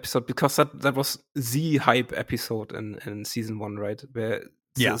of that episode, because that was the hype episode in season 1, right? Where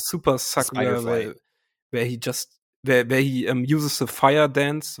the Super Sakura, where he just where he uses the fire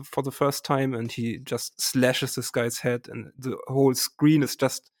dance for the first time, and he just slashes this guy's head, and the whole screen is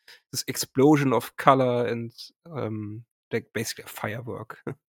just this explosion of color and like basically a firework.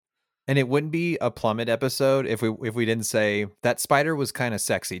 And it wouldn't be a Plummet episode if we didn't say that spider was kind of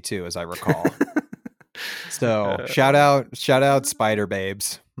sexy too, as I recall. So shout out Spider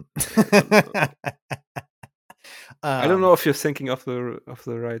Babes. I don't know if you're thinking of the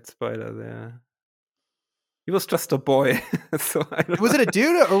right spider there. He was just a boy. So was it a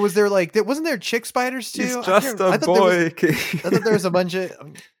dude, or was there wasn't there chick spiders too? He's just a boy. I thought there was a bunch of,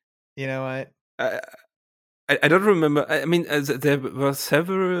 you know what? I don't remember. I mean, there were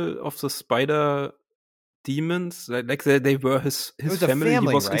several of the spider demons. Like they were his family. He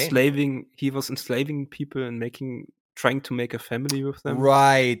was right? He was enslaving people and trying to make a family with them.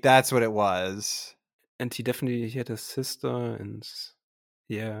 Right, that's what it was. And he had a sister, and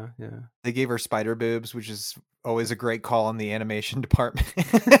yeah. They gave her spider boobs, which is always a great call in the animation department.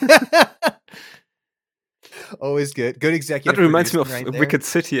 Always good executive. That reminds me of Wicked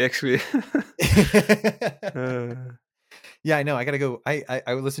City, actually. Yeah, I know. I gotta go.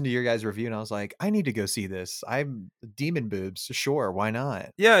 I listened to your guys' review, and I was like, I need to go see this. I'm demon boobs, sure, why not?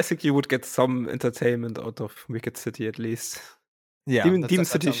 Yeah, I think you would get some entertainment out of Wicked City at least. Yeah, Demon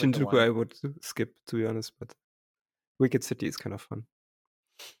City Shinjuku I would skip, to be honest, but Wicked City is kind of fun.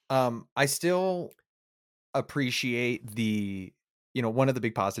 I still appreciate one of the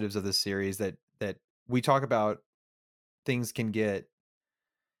big positives of this series that we talk about. Things can get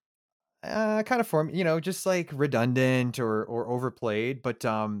kind of just like redundant or overplayed, but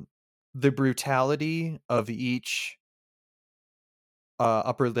the brutality of each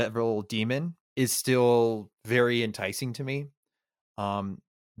upper level demon is still very enticing to me.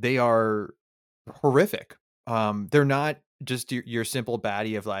 They are horrific. They're not just your simple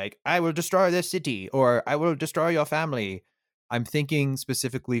baddie of like, I will destroy this city or I will destroy your family. I'm thinking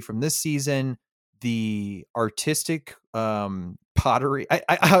specifically from this season, the artistic pottery.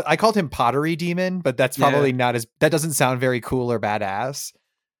 I called him pottery demon, but that's probably not that doesn't sound very cool or badass.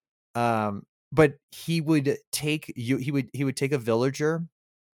 But he would take he would take a villager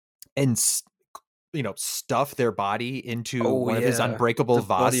and stuff their body into one of his unbreakable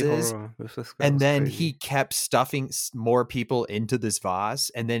vases, and then he kept stuffing more people into this vase,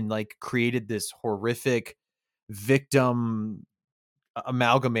 and then created this horrific victim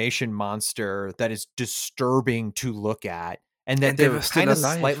amalgamation monster that is disturbing to look at. And that they're kind of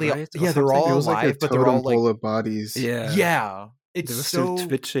slightly, right? They're all alive, but they're all like bodies. Yeah. It's still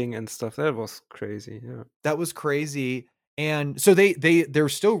twitching and stuff. That was crazy. Yeah, that was crazy. And so they're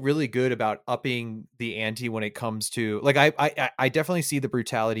still really good about upping the ante when it comes to I definitely see the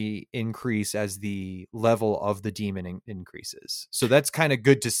brutality increase as the level of the demon increases. So that's kind of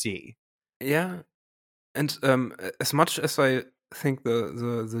good to see. Yeah, and as much as I think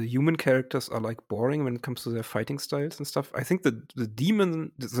the human characters are boring when it comes to their fighting styles and stuff, I think the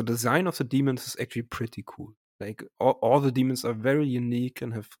design of the demons is actually pretty cool. Like all the demons are very unique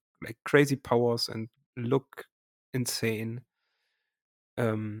and have crazy powers and look insane.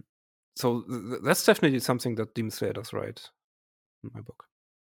 So that's definitely something that Demon Slayer does right in my book.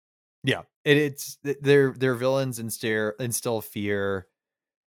 Yeah, it's their villains instill fear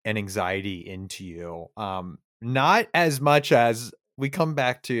and anxiety into you. Not as much as we come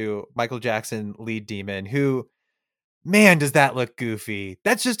back to Michael Jackson, lead demon, who man, does that look goofy.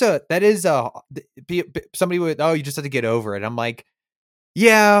 Somebody would, you just have to get over it. I'm like,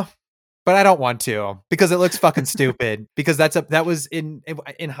 yeah, but I don't want to, because it looks fucking stupid. Because that was in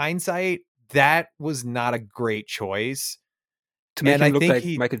hindsight, that was not a great choice. To make him look like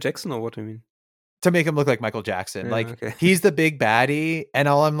Michael Jackson, or what do you mean? To make him look like Michael Jackson. Yeah, like, okay. He's the big baddie, and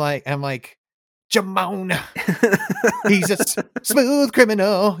I'm like, Jamon, he's a smooth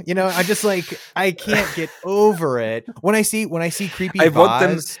criminal. I just I can't get over it. When I see creepy I Vaz, want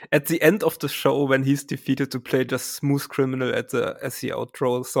them at the end of the show, when he's defeated, to play just Smooth Criminal as the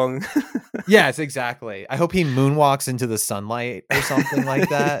outro song. Yes, exactly. I hope he moonwalks into the sunlight or something like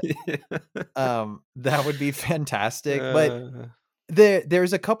that. Yeah. That would be fantastic. But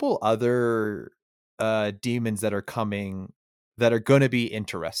there's a couple other demons that are coming that are going to be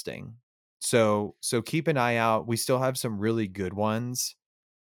interesting. So keep an eye out. We still have some really good ones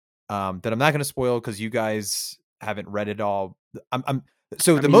that I'm not going to spoil because you guys haven't read it all.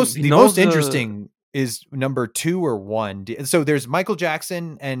 The most interesting is number 2 or 1. So there's Michael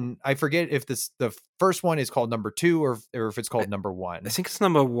Jackson, and I forget if the first one is called number 2 or if it's called number 1. I think it's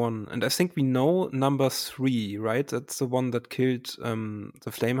number 1, and I think we know number 3, right? That's the one that killed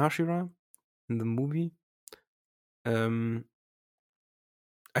the Flame Hashira in the movie. I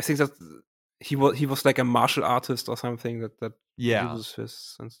think that he was like a martial artist or something that uses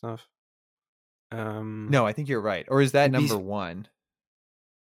fists and stuff. No, I think you're right. Or is that number 1?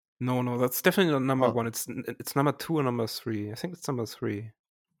 No, that's definitely not number 1. It's number 2 or number 3. I think it's number 3.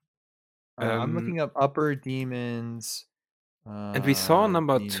 I'm looking up upper demons. And we saw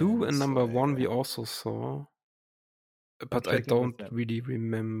number 2 and number 1 we also saw. But I don't really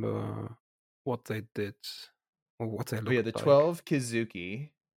remember what they did or what they looked like. The 12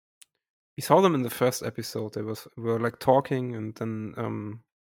 Kizuki. We saw them in the first episode. We were like talking, and then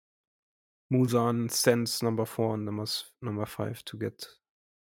Muzan sends number 4 and number 5 to get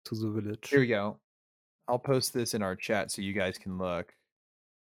to the village. Here we go. I'll post this in our chat so you guys can look.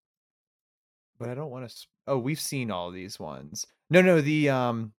 But I don't want to. Oh, we've seen all these ones. No, the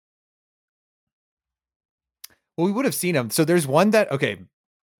well, we would have seen them. So there's one that, okay,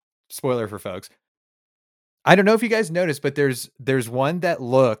 spoiler for folks. I don't know if you guys noticed, but there's one that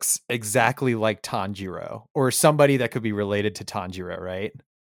looks exactly like Tanjiro, or somebody that could be related to Tanjiro, right?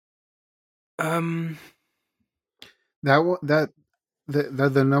 The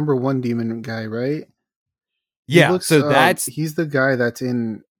number 1 demon guy, right? Yeah, so he's the guy that's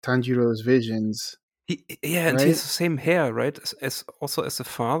in Tanjiro's visions. And he has the same hair, right? As the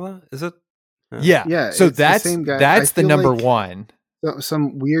father, is it? Yeah. So that's the same guy. That's the number 1.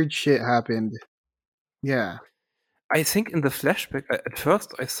 Some weird shit happened. Yeah. I think in the flashback, at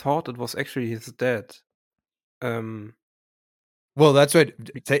first I thought it was actually his dad. Well, that's what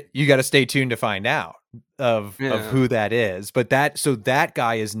you got to stay tuned to find out of who that is. But that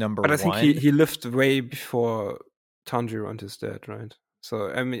guy is number 1. But I think he lived way before Tanjiro and his dad, right?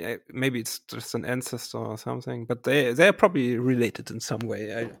 So I mean, maybe it's just an ancestor or something. But they're probably related in some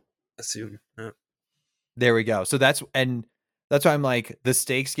way, I assume. Yeah. There we go. So that's why I'm like, the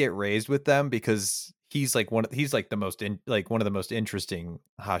stakes get raised with them, because he's like one of the most interesting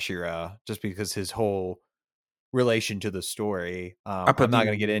Hashira, just because his whole relation to the story. I'm not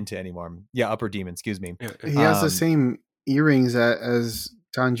going to get into anymore. Yeah, Upper Demon, excuse me. He has the same earrings as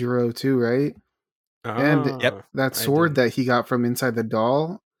Tanjiro too, right? And that sword that he got from inside the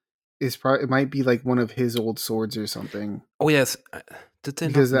doll it might be like one of his old swords or something. Oh yes,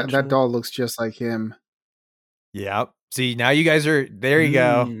 because that doll looks just like him. Yep. See, now you guys are there. You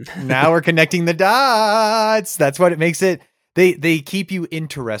go. Now we're connecting the dots. That's what it makes it. They keep you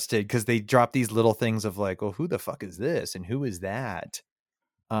interested, because they drop these little things of like, oh, who the fuck is this and who is that?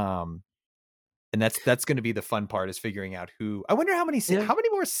 And that's going to be the fun part, is figuring out who. I wonder how many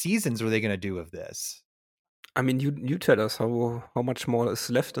more seasons are they going to do of this? I mean, you tell us how much more is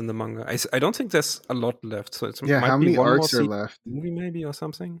left in the manga. I don't think there's a lot left. So it's how many arcs are left? Movie maybe or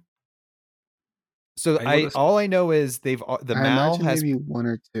something. So all I know is the Mal has maybe 1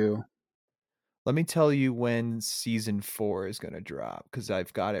 or 2. Let me tell you when season 4 is going to drop, because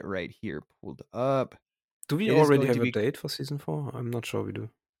I've got it right here pulled up. Do we already have a date for season 4? I'm not sure we do.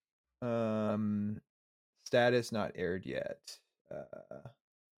 Status not aired yet.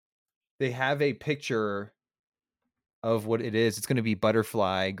 They have a picture of what it is. It's going to be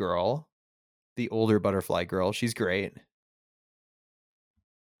Butterfly Girl, the older Butterfly Girl. She's great.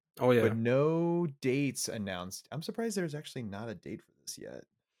 Oh yeah. But no dates announced. I'm surprised there's actually not a date for this yet.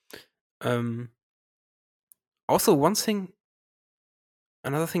 Also,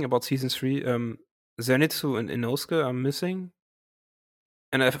 another thing about season 3, Zenitsu and Inosuke are missing.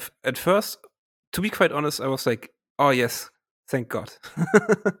 And at first, to be quite honest, I was like, Oh yes, thank God.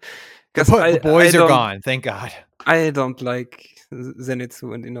 The boys are gone. Thank God. I don't like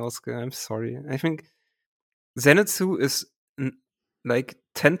Zenitsu and Inosuke. I'm sorry. I think Zenitsu is like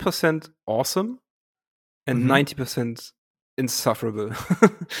 10% awesome and 90% insufferable.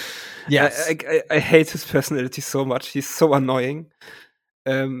 Yes. I hate his personality so much. He's so annoying.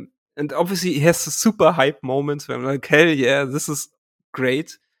 And obviously he has the super hype moments where I'm like, hell yeah, this is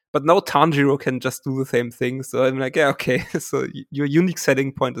great. But now Tanjiro can just do the same thing. So I'm like, yeah, okay. So your unique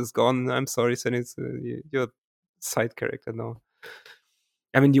selling point is gone. I'm sorry, Zenitsu. You're a side character now.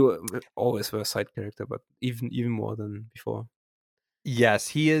 I mean, you always were a side character, but even more than before. Yes,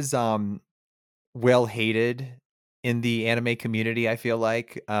 he is well hated in the anime community, I feel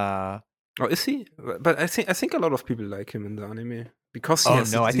like. Oh, is he? But I think a lot of people like him in the anime because he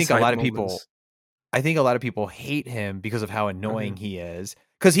has no, I these think a lot of moments. people hate him because of how annoying he is.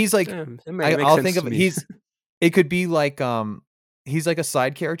 Because he's like, I'll think of it could be like he's like a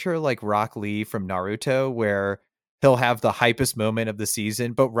side character like Rock Lee from Naruto, where he'll have the hypest moment of the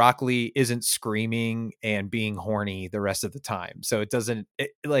season, but Rock Lee isn't screaming and being horny the rest of the time. So it doesn't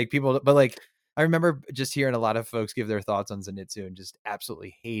like people, but like I remember just hearing a lot of folks give their thoughts on Zenitsu and just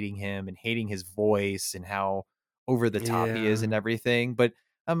absolutely hating him and hating his voice and how over the top he is and everything. But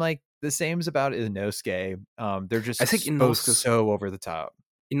I'm like, the same's about Inosuke. They're just so over the top.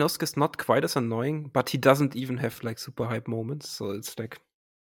 Inosuke's not quite as annoying, but he doesn't even have like super hype moments, so it's like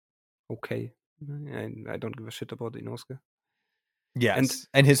okay. I don't give a shit about Inosuke. Yes,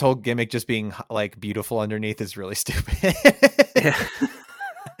 and his whole gimmick just being like beautiful underneath is really stupid. Yeah.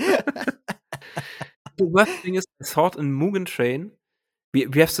 The worst thing is, I thought in Mugen Train, we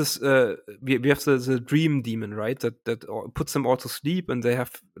have this we have the dream demon, right? That puts them all to sleep, and they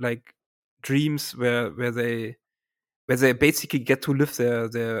have like dreams where they basically get to live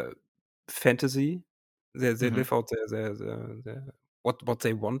their fantasy. They live out their what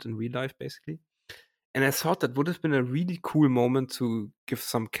they want in real life, basically. And I thought that would have been a really cool moment to give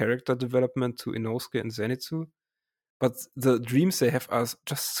some character development to Inosuke and Zenitsu. But the dreams they have are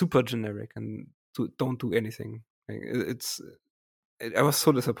just super generic and don't do anything. Like, I was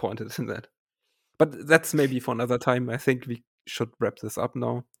so disappointed in that. But that's maybe for another time. I think we should wrap this up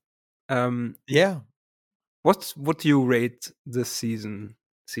now. Yeah. What would you rate this season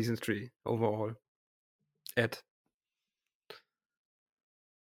 3 overall at?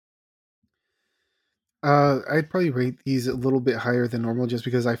 I'd probably rate these a little bit higher than normal just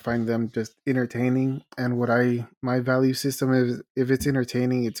because I find them just entertaining. And my value system is, if it's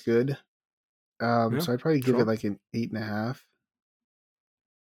entertaining, it's good. So I'd probably give it like an 8.5.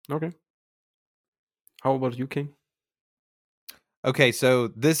 Okay. How about you, King? Okay, so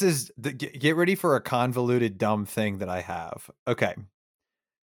this is get ready for a convoluted, dumb thing that I have. Okay.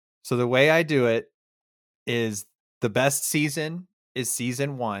 So the way I do it is the best season is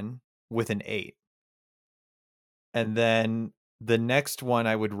season 1 with an 8. And then the next one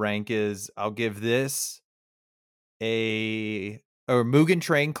I would rank is I'll give this or Mugen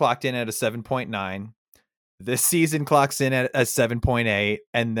Train clocked in at a 7.9. This season clocks in at a 7.8,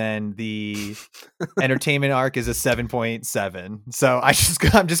 and then the entertainment arc is a 7.7. So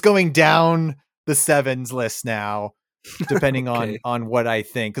I'm just going down the sevens list now, depending on what I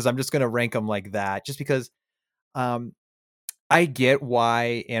think, because I'm just going to rank them like that, just because I get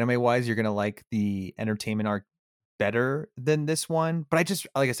why anime wise you're going to like the entertainment arc better than this one, but I just,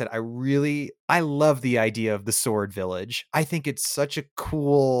 like I said, I love the idea of the Sword Village. I think it's such a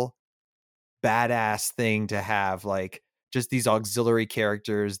cool, badass thing to have, like just these auxiliary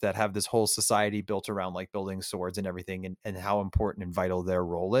characters that have this whole society built around like building swords and everything, and how important and vital their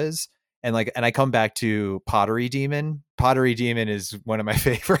role is. And I come back to Pottery Demon. Pottery Demon is one of my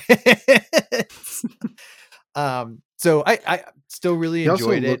favorites. So I still really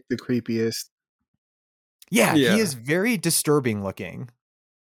enjoyed it. He also looked the creepiest. Yeah, he is very disturbing looking.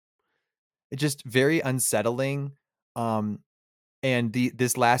 It's just very unsettling. And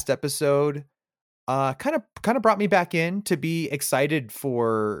this last episode kind of brought me back in to be excited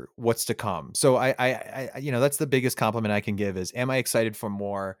for what's to come. So I that's the biggest compliment I can give is, am I excited for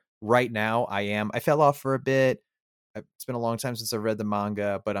more? Right now I am. I fell off for a bit. It's been a long time since I read the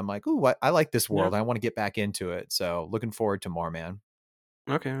manga, but I'm like, ooh, I like this world. I want to get back into it. So looking forward to more, man.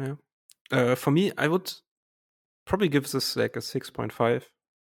 Okay, yeah. For me, I would probably give this like a 6.5.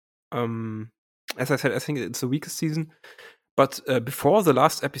 As I said, I think it's the weakest season. But before the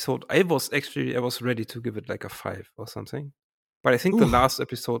last episode, I was ready to give it like a 5 or something. But I think the last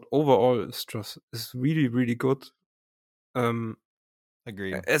episode overall is really, really good.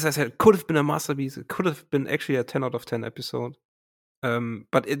 Agree. As I said, it could have been a masterpiece. It could have been actually a 10 out of 10 episode.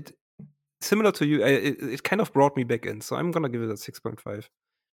 But similar to you, it kind of brought me back in. So I'm gonna give it a 6.5,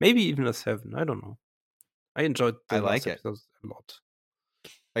 maybe even a 7. I don't know. I enjoyed the last episodes a lot.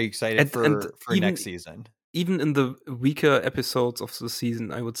 Are you excited for even, next season? Even in the weaker episodes of the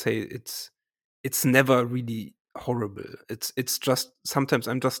season, I would say it's never really horrible. It's just sometimes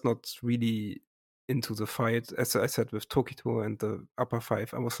I'm just not really into the fight. As I said with Tokito and the upper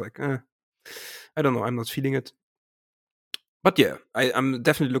 5, I was like, I don't know, I'm not feeling it. But yeah, I'm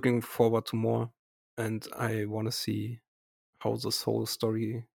definitely looking forward to more, and I want to see how this whole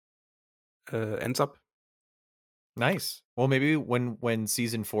story ends up. Nice. Well, maybe when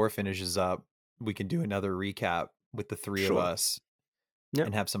season 4 finishes up, we can do another recap with the three of us. Yeah.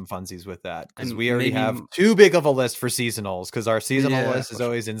 And have some funsies with that, because we already have too big of a list for seasonals, because our seasonal list is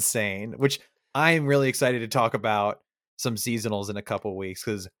always insane, which I'm really excited to talk about some seasonals in a couple weeks,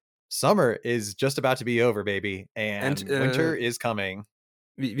 because summer is just about to be over, baby, and winter is coming.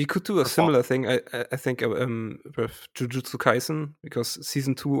 We could do a similar thing, I think, with Jujutsu Kaisen, because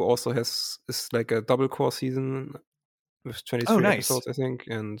season 2 also is like a double core season with 23 episodes, I think.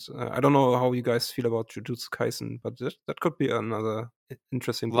 And I don't know how you guys feel about Jujutsu Kaisen, but that could be another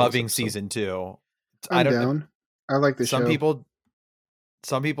interesting. Loving season 2. I'm down. I like the show.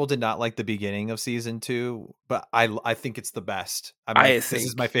 Some people did not like the beginning of season 2, but I think it's the best. This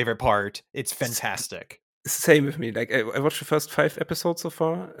is my favorite part. It's fantastic. Same with me. Like I watched the first 5 episodes so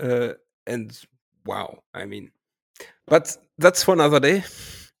far, and wow, I mean, but that's for another day.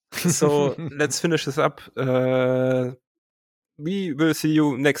 So let's finish this up. We will see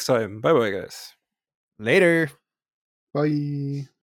you next time. Bye bye, guys. Later. Bye.